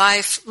my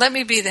life. Let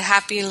me be the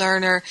happy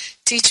learner.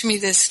 Teach me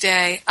this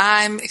day.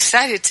 I'm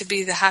excited to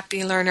be the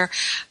happy learner.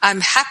 I'm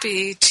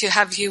happy to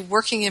have you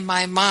working in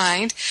my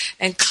mind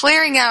and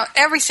clearing out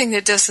everything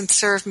that doesn't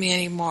serve me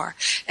anymore.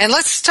 And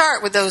let's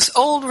start with those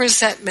old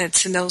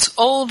resentments and those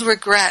old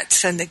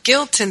regrets and the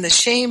guilt and the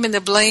shame and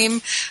the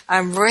blame.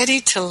 I'm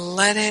ready to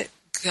let it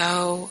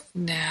go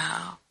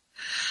now.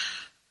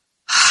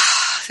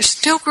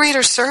 There's no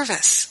greater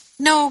service.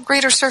 No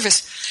greater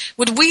service.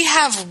 Would we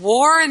have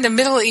war in the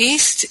Middle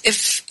East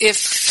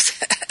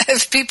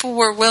if people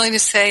were willing to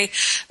say,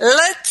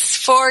 let's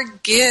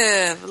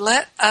forgive,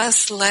 let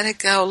us let it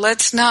go.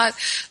 Let's not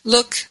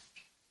look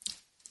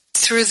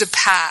through the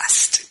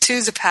past,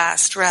 to the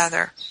past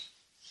rather.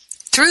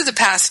 Through the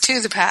past,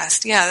 to the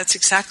past. Yeah, that's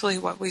exactly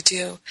what we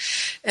do.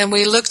 And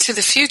we look to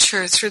the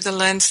future through the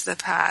lens of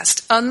the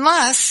past,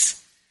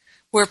 unless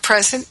we're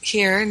present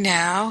here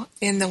now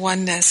in the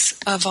oneness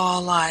of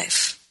all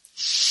life.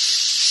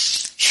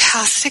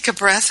 Yeah, let's take a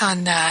breath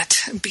on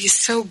that and be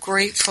so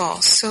grateful,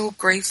 so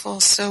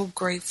grateful, so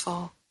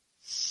grateful.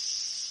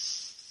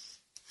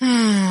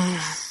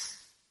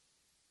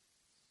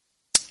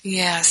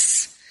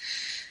 Yes.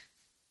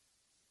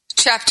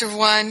 Chapter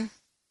 1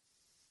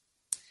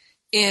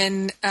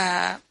 in,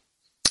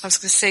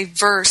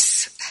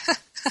 verse,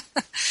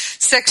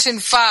 section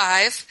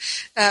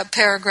 5,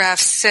 paragraph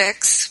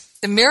 6.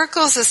 The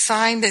miracle is a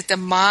sign that the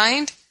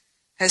mind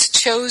has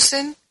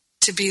chosen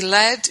to be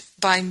led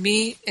by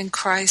me in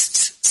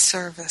Christ's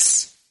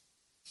service.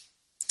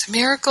 The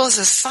miracle is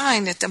a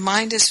sign that the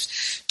mind is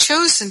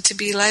chosen to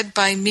be led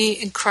by me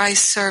in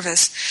Christ's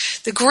service.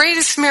 The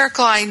greatest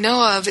miracle I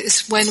know of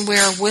is when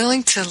we're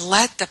willing to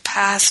let the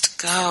past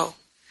go.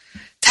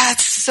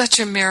 That's such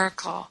a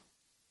miracle.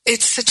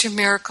 It's such a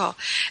miracle.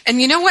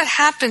 And you know what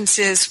happens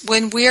is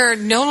when we're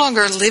no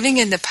longer living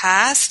in the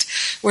past,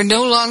 we're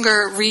no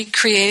longer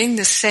recreating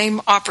the same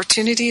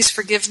opportunities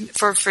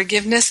for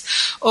forgiveness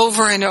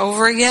over and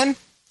over again,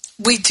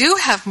 we do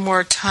have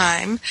more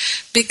time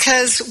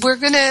because we're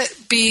going to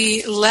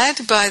be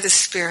led by the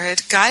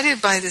Spirit,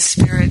 guided by the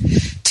Spirit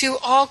to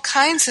all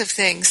kinds of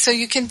things. So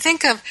you can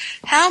think of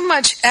how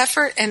much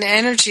effort and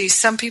energy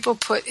some people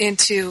put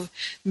into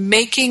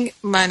making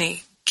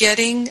money,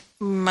 getting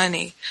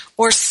money,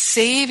 or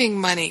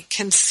saving money,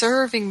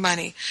 conserving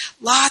money.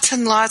 Lots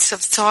and lots of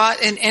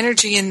thought and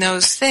energy in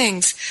those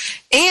things.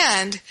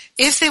 And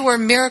if they were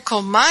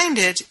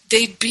miracle-minded,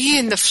 they'd be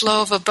in the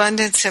flow of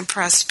abundance and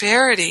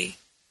prosperity.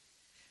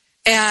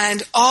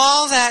 And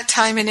all that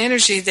time and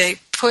energy they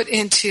put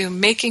into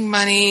making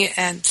money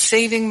and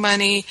saving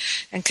money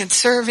and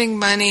conserving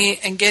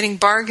money and getting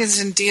bargains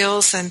and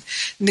deals and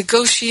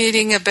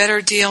negotiating a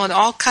better deal and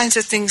all kinds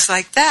of things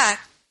like that,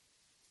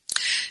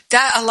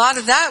 a lot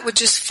of that would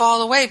just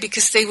fall away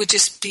because they would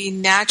just be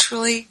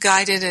naturally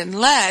guided and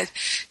led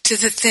to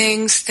the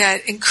things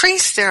that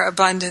increase their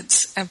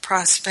abundance and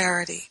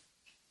prosperity.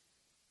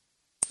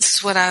 This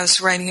is what I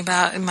was writing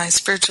about in my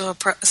Spiritual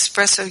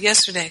Espresso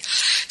yesterday.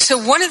 So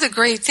one of the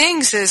great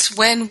things is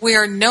when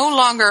we're no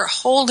longer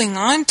holding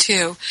on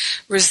to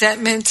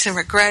resentments and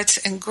regrets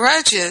and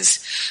grudges,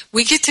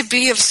 we get to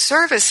be of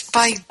service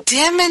by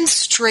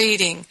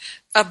demonstrating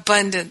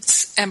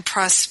abundance and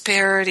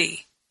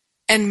prosperity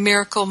and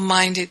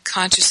miracle-minded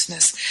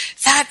consciousness.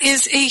 That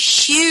is a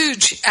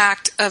huge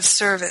act of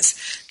service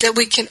that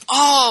we can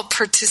all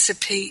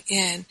participate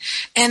in.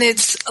 And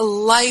it's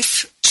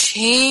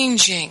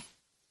life-changing.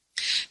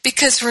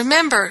 Because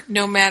remember,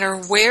 no matter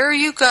where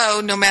you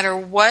go, no matter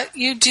what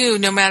you do,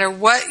 no matter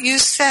what you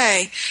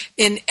say,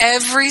 in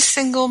every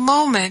single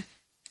moment,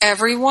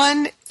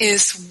 everyone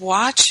is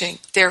watching,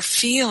 they're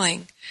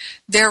feeling,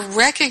 they're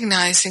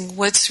recognizing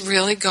what's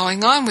really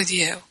going on with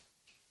you.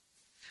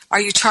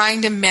 Are you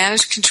trying to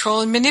manage,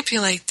 control, and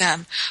manipulate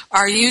them?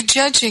 Are you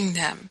judging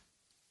them?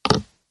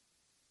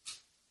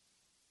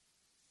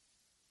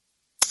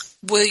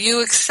 Will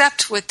you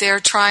accept what they're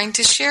trying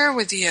to share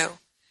with you,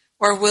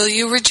 or will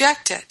you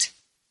reject it?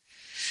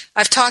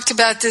 I've talked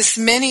about this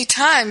many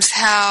times,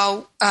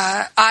 how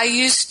I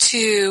used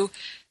to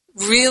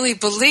really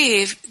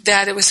believe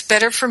that it was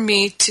better for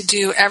me to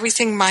do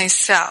everything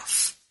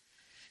myself,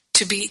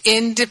 to be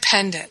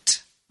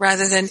independent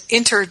rather than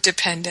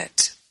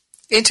interdependent.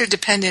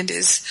 Interdependent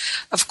is,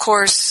 of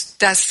course,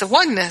 that's the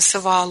oneness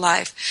of all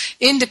life.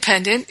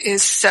 Independent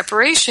is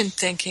separation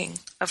thinking,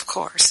 of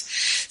course.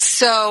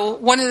 So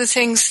one of the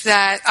things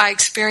that I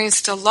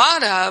experienced a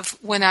lot of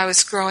when I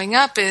was growing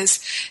up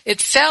is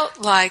it felt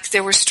like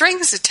there were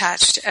strings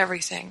attached to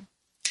everything.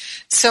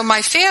 So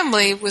my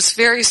family was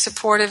very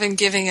supportive and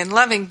giving and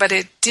loving, but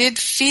it did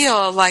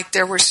feel like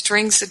there were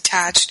strings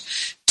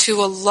attached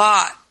to a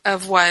lot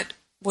of what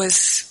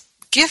was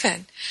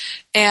given.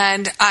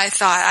 And I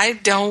thought, I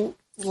don't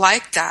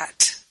like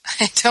that.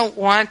 I don't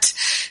want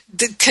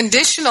the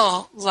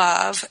conditional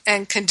love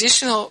and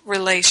conditional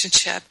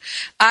relationship.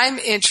 I'm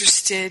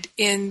interested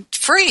in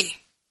free.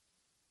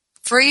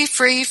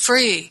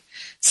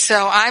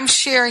 So I'm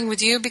sharing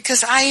with you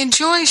because I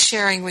enjoy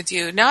sharing with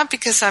you, not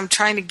because I'm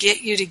trying to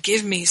get you to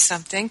give me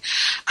something.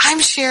 I'm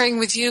sharing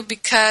with you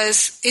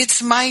because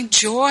it's my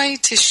joy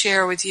to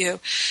share with you,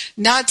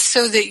 not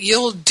so that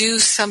you'll do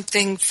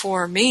something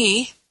for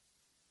me.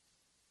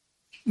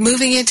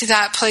 Moving into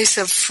that place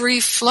of free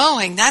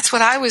flowing, that's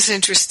what I was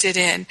interested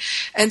in.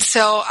 And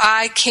so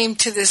I came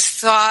to this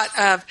thought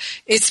of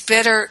it's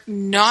better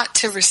not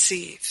to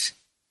receive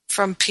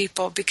from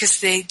people because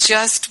they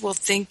just will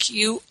think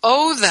you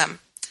owe them.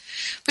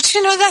 But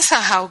that's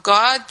not how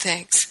God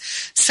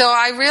thinks. So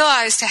I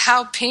realized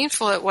how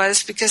painful it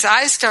was because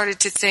I started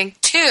to think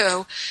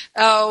too,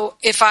 oh,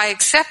 if I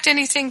accept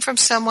anything from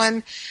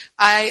someone,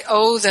 I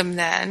owe them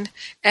then.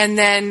 And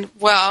then,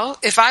 well,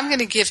 if I'm going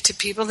to give to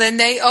people, then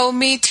they owe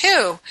me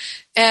too.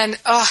 And,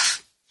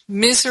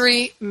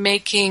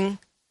 misery-making,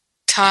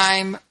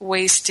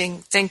 time-wasting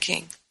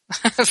thinking.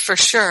 For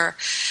sure.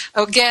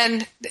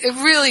 Again, it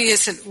really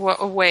isn't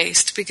a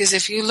waste because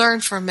if you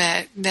learn from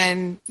it,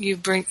 then you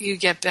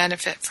get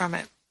benefit from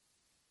it.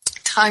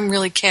 Time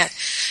really can't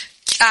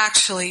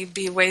actually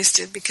be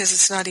wasted because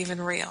it's not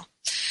even real.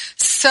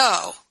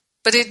 So,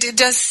 but it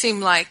does seem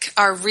like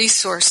our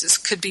resources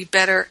could be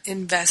better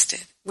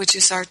invested, which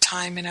is our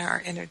time and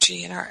our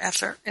energy and our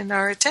effort and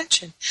our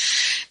attention.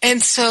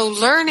 And so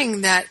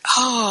learning that,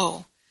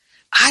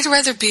 I'd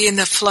rather be in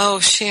the flow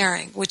of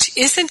sharing, which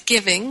isn't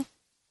giving,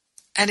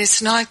 and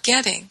it's not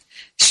getting.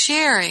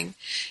 Sharing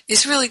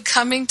is really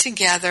coming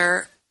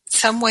together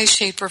some way,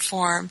 shape, or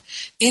form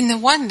in the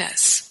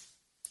oneness.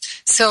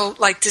 So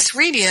like this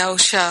radio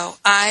show,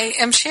 I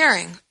am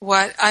sharing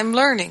what I'm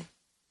learning.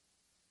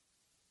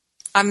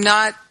 I'm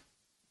not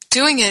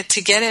doing it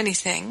to get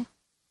anything.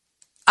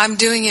 I'm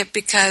doing it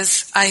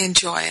because I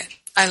enjoy it.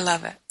 I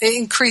love it. It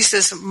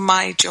increases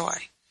my joy.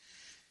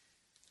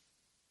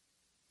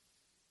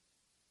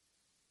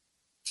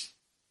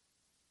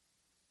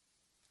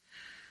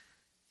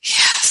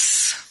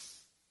 Yes.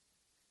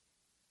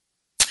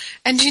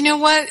 And you know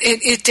what?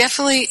 It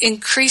definitely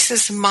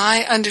increases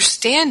my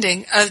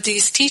understanding of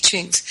these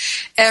teachings.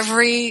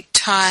 Every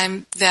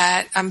time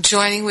that I'm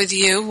joining with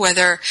you,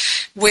 whether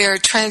we're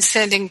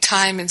transcending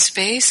time and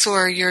space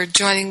or you're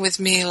joining with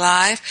me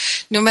live,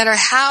 no matter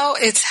how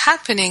it's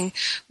happening,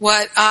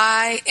 what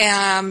I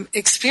am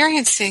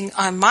experiencing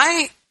on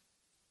my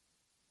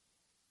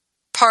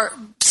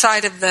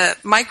side of the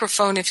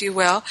microphone, if you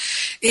will,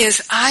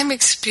 is I'm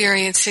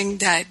experiencing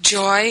that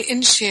joy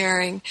in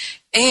sharing,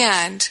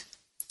 and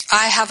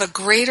I have a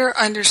greater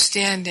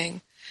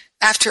understanding.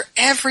 After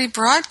every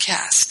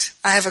broadcast,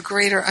 I have a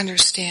greater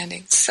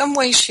understanding, some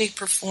way,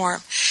 shape, or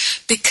form,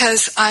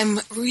 because I'm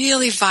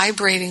really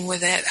vibrating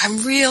with it.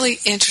 I'm really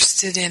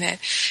interested in it.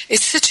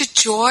 It's such a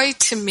joy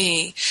to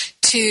me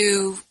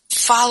to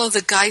follow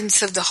the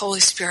guidance of the Holy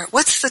Spirit.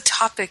 What's the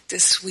topic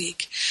this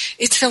week?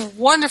 It's a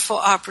wonderful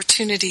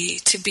opportunity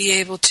to be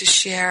able to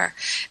share,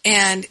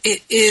 and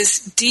it is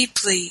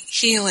deeply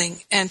healing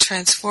and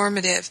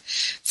transformative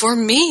for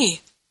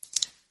me.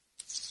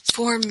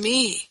 For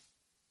me.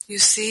 You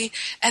see?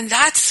 And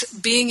that's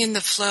being in the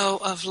flow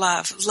of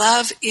love.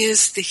 Love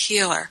is the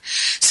healer.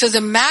 So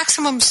the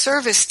maximum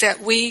service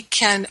that we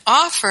can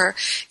offer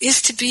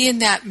is to be in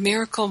that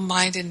miracle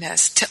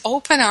mindedness, to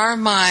open our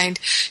mind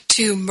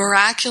to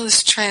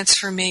miraculous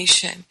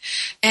transformation,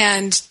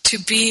 and to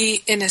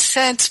be, in a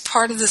sense,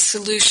 part of the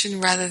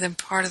solution rather than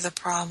part of the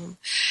problem.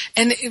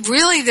 And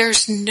really,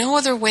 there's no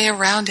other way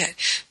around it.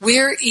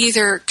 We're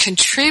either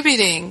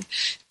contributing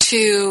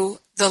to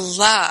the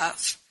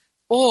love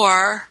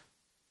or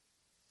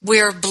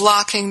we're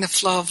blocking the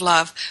flow of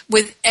love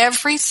with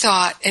every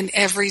thought and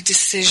every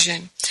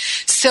decision.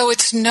 So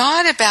it's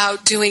not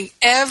about doing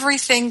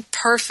everything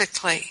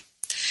perfectly.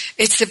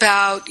 It's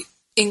about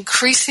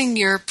increasing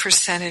your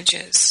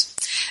percentages.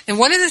 And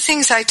one of the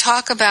things I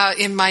talk about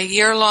in my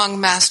year-long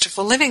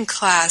Masterful Living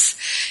class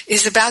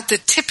is about the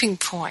tipping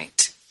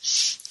point.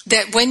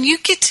 that when you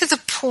get to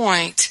the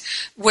point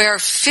where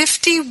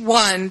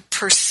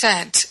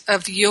 51%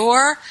 of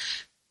your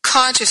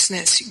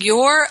consciousness,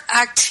 your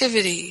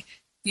activity,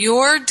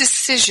 your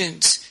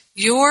decisions,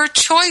 your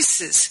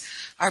choices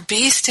are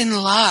based in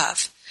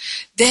love,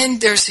 then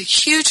there's a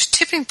huge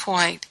tipping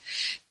point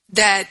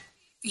that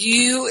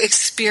you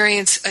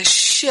experience a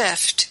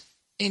shift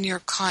in your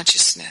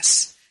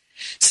consciousness.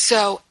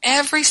 So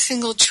every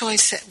single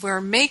choice that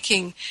we're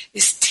making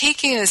is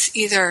taking us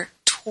either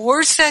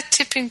towards that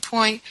tipping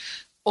point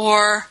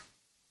or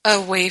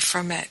away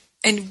from it.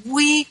 And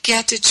we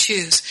get to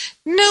choose.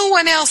 No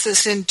one else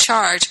is in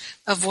charge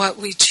of what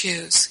we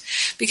choose.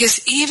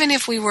 Because even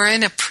if we were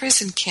in a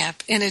prison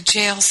camp, in a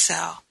jail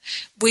cell,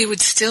 we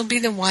would still be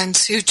the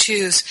ones who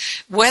choose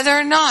whether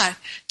or not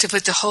to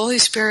put the Holy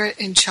Spirit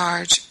in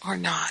charge or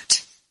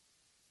not.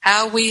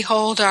 How we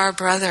hold our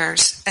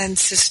brothers and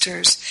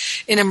sisters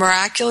in a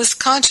miraculous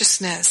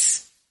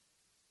consciousness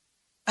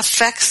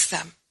affects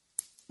them.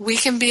 We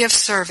can be of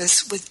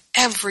service with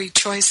every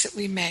choice that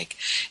we make.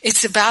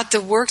 It's about the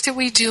work that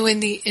we do in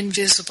the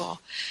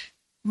invisible,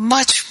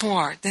 much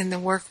more than the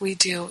work we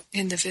do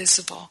in the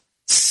visible.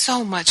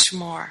 So much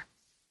more.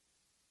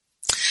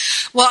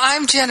 Well,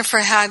 I'm Jennifer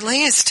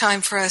Hadley. It's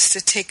time for us to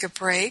take a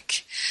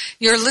break.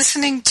 You're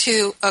listening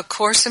to A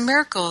Course in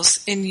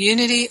Miracles in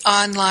Unity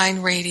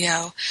Online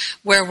Radio,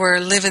 where we're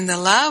living the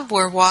love,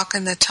 we're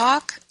walking the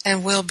talk,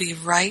 and we'll be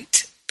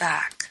right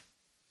back.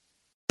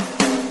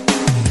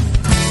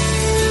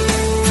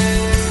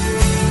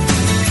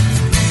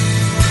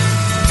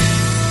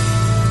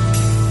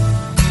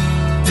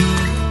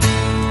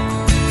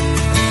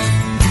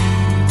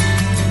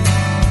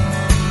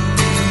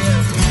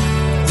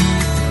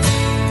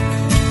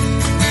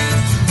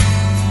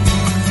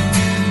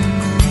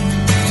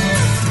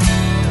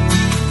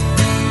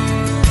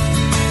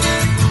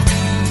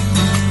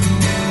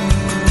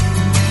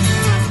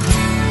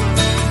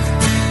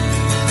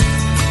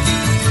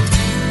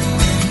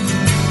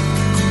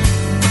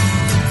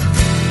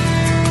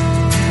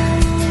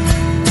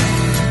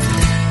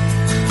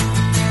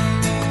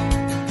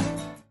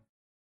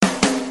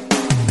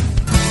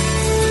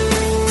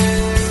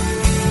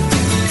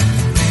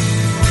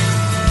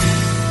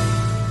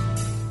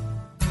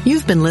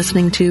 You've been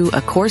listening to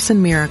A Course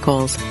in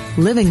Miracles,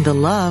 Living the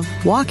Love,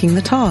 Walking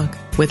the Talk,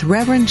 with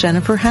Reverend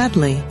Jennifer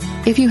Hadley.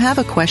 If you have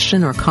a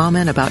question or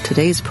comment about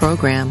today's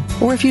program,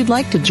 or if you'd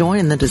like to join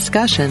in the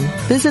discussion,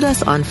 visit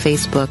us on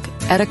Facebook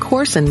at A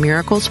Course in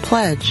Miracles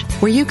Pledge,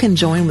 where you can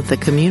join with the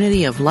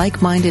community of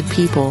like-minded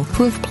people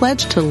who have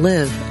pledged to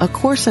live A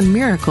Course in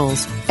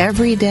Miracles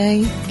every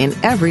day in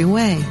every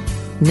way.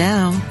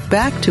 Now,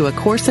 back to A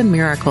Course in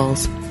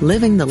Miracles,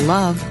 Living the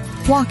Love,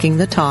 Walking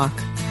the Talk.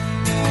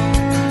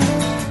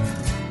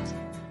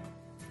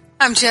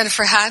 I'm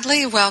Jennifer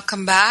Hadley.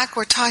 Welcome back.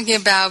 We're talking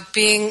about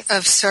being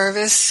of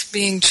service,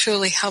 being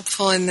truly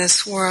helpful in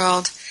this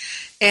world.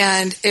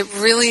 And it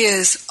really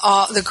is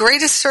the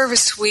greatest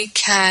service we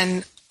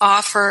can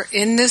offer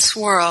in this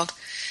world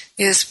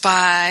is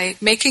by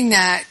making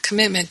that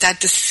commitment, that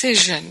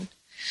decision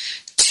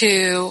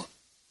to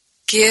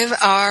give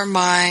our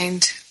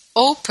mind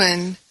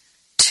open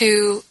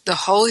to the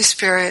Holy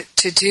Spirit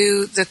to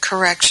do the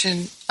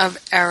correction of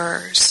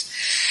errors.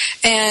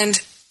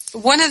 And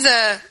one of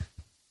the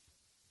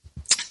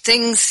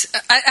things,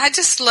 I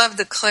just love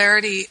the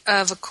clarity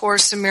of A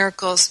Course in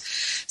Miracles.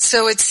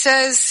 So it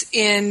says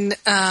in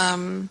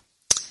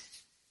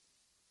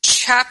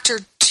chapter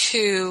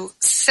 2,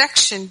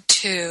 section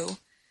 2,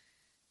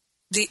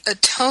 the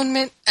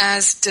atonement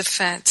as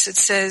defense. It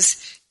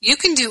says, you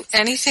can do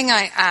anything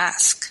I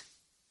ask.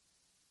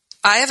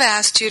 I have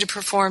asked you to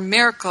perform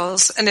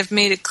miracles and have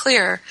made it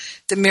clear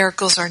that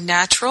miracles are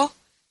natural,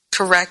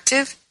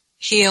 corrective,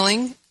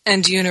 healing,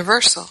 and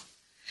universal.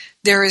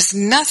 There is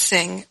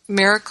nothing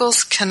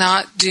miracles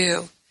cannot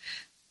do,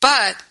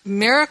 but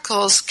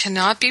miracles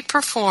cannot be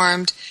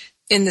performed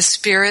in the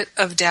spirit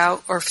of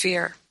doubt or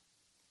fear.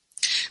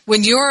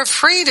 When you're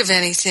afraid of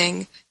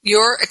anything,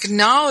 you're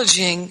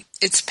acknowledging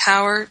its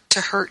power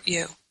to hurt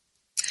you.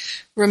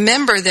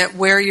 Remember that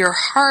where your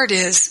heart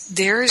is,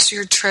 there is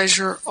your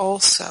treasure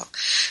also.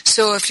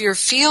 So if you're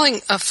feeling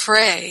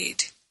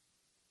afraid,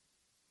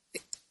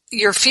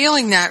 you're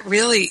feeling that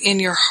really in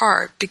your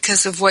heart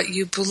because of what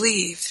you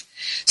believe.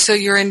 So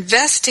you're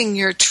investing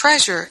your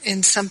treasure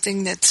in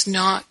something that's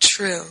not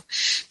true,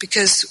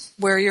 because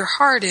where your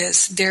heart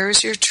is,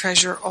 there's your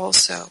treasure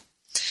also.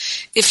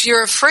 If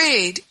you're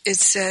afraid, it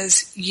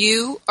says,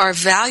 you are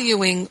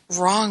valuing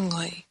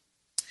wrongly.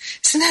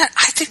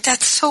 I think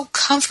that's so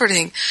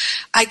comforting.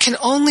 I can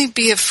only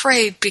be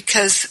afraid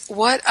because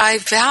what I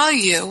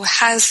value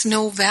has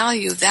no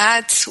value.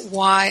 That's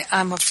why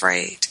I'm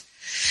afraid.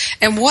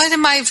 And what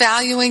am I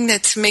valuing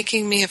that's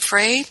making me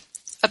afraid?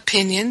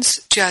 Opinions,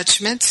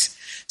 judgments,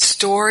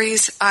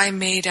 stories I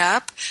made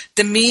up,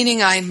 the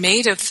meaning I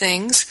made of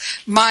things,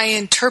 my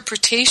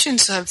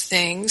interpretations of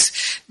things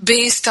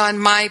based on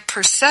my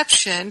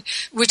perception,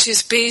 which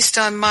is based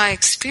on my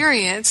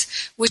experience,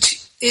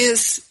 which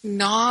is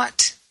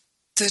not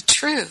the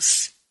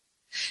truth.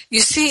 You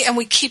see, and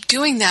we keep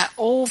doing that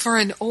over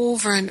and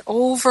over and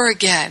over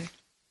again,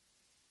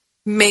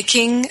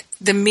 making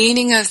the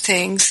meaning of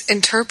things,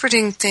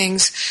 interpreting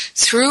things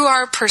through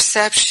our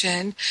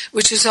perception,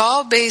 which is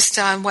all based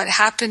on what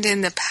happened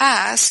in the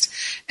past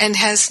and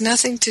has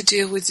nothing to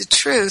do with the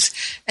truth.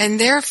 And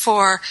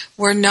therefore,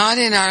 we're not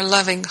in our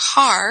loving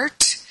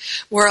heart.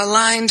 We're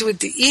aligned with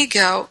the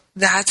ego.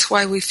 That's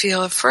why we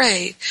feel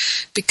afraid,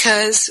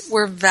 because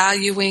we're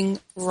valuing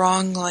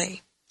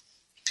wrongly.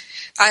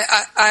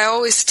 I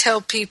always tell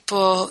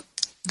people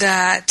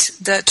that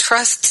the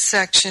trust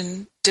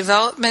section,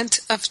 development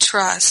of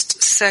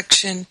trust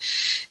section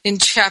in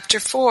chapter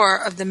 4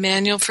 of the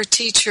Manual for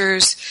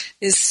Teachers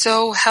is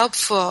so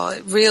helpful.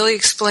 It really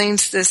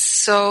explains this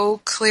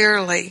so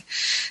clearly,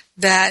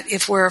 that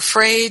if we're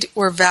afraid,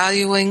 we're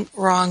valuing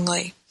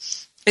wrongly.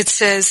 It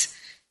says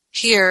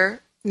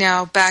here,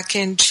 now back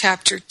in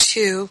chapter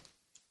 2,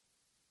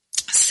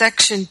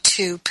 section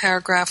 2,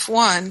 paragraph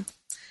 1,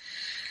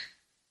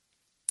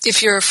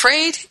 if you're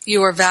afraid,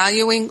 you are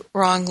valuing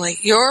wrongly.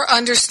 Your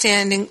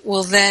understanding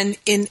will then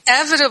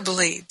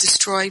inevitably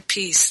destroy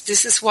peace.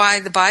 This is why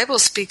the Bible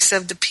speaks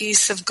of the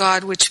peace of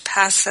God which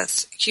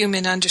passeth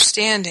human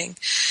understanding.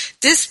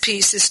 This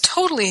peace is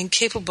totally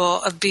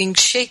incapable of being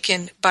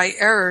shaken by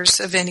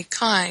errors of any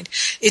kind.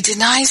 It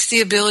denies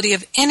the ability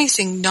of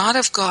anything not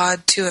of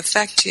God to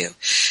affect you.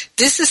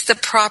 This is the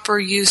proper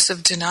use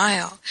of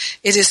denial.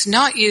 It is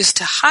not used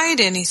to hide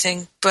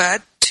anything,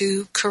 but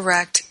to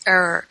correct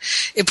error.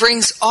 It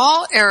brings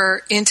all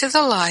error into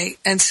the light,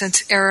 and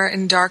since error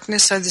and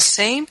darkness are the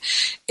same,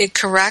 it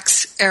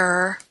corrects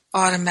error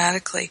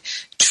automatically.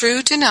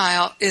 True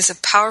denial is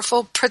a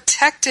powerful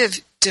protective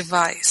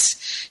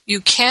device.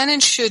 You can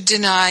and should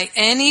deny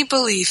any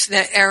belief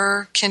that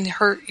error can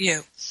hurt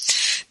you.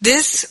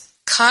 This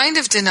kind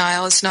of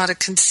denial is not a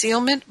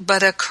concealment,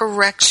 but a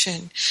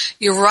correction.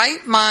 Your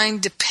right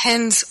mind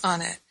depends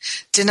on it.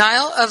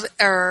 Denial of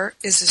error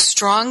is a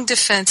strong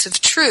defense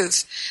of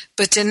truth,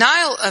 but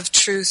denial of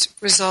truth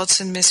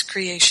results in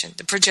miscreation,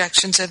 the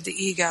projections of the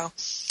ego.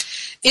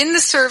 In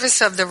the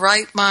service of the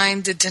right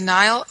mind, the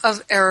denial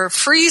of error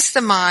frees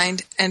the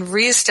mind and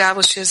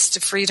reestablishes the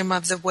freedom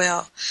of the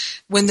will.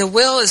 When the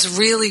will is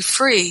really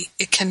free,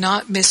 it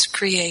cannot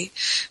miscreate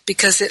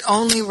because it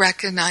only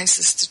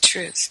recognizes the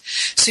truth.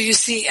 So you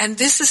see, and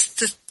this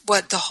is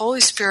what the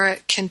Holy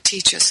Spirit can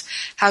teach us,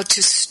 how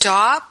to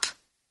stop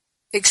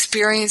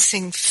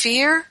experiencing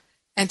fear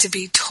and to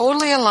be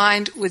totally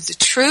aligned with the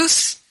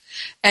truth,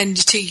 and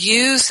to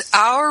use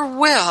our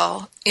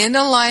will in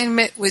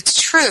alignment with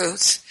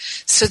truth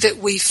so that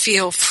we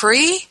feel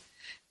free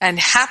and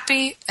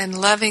happy and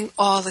loving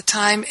all the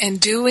time. And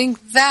doing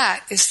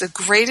that is the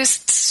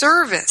greatest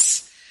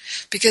service,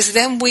 because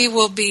then we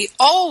will be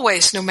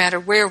always, no matter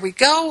where we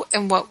go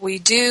and what we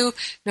do,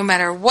 no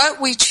matter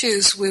what we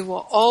choose, we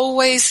will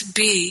always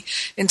be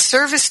in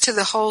service to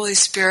the Holy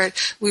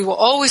Spirit. We will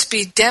always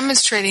be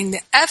demonstrating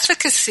the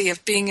efficacy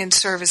of being in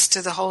service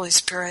to the Holy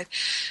Spirit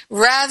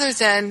rather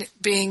than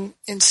being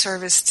in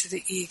service to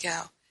the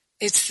ego.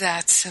 It's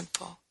that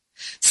simple.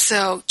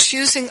 So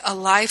choosing a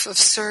life of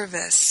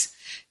service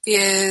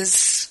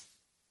is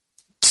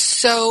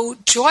so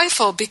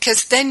joyful,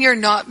 because then you're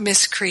not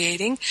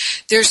miscreating.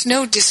 There's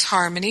no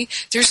disharmony.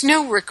 There's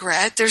no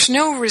regret. There's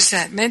no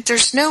resentment.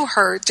 There's no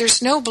hurt.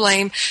 There's no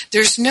blame.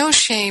 There's no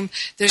shame.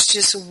 There's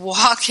just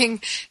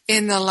walking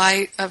in the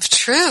light of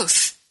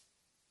truth.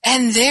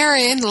 And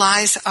therein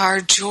lies our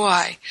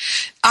joy.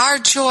 Our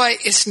joy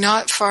is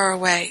not far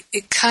away.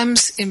 It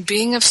comes in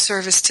being of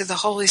service to the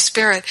Holy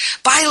Spirit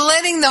by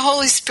letting the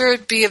Holy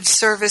Spirit be of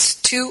service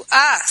to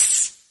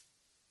us,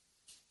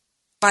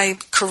 by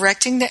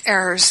correcting the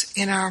errors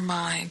in our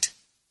mind.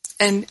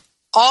 And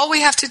all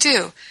we have to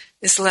do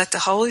is let the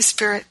Holy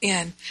Spirit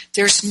in.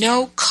 There's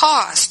no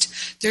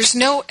cost. There's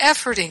no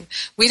efforting.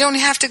 We don't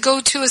have to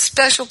go to a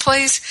special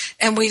place,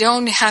 and we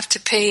don't have to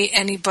pay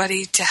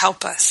anybody to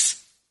help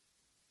us.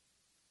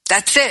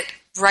 That's it,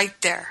 right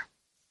there.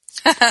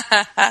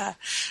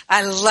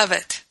 I love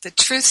it. The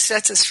truth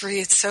sets us free.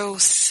 It's so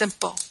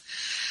simple.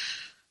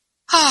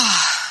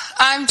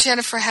 I'm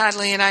Jennifer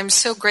Hadley, and I'm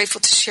so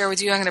grateful to share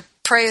with you. I'm going to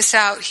pray us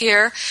out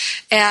here.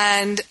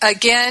 And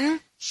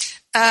again,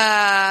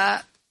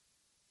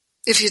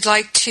 if you'd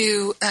like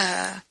to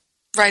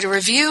write a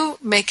review,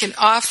 make an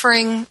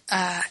offering,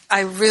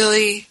 I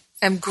really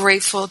am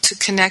grateful to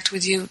connect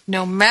with you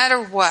no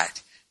matter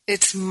what.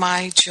 It's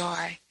my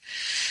joy.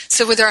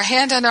 So with our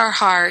hand on our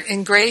heart,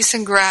 in grace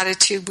and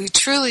gratitude, we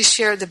truly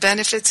share the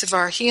benefits of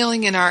our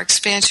healing and our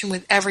expansion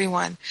with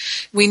everyone.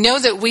 We know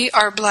that we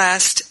are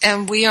blessed,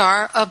 and we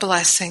are a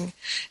blessing.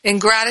 In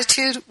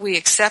gratitude, we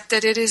accept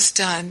that it is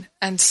done,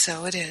 and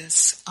so it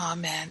is.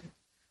 Amen.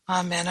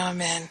 Amen.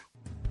 Amen.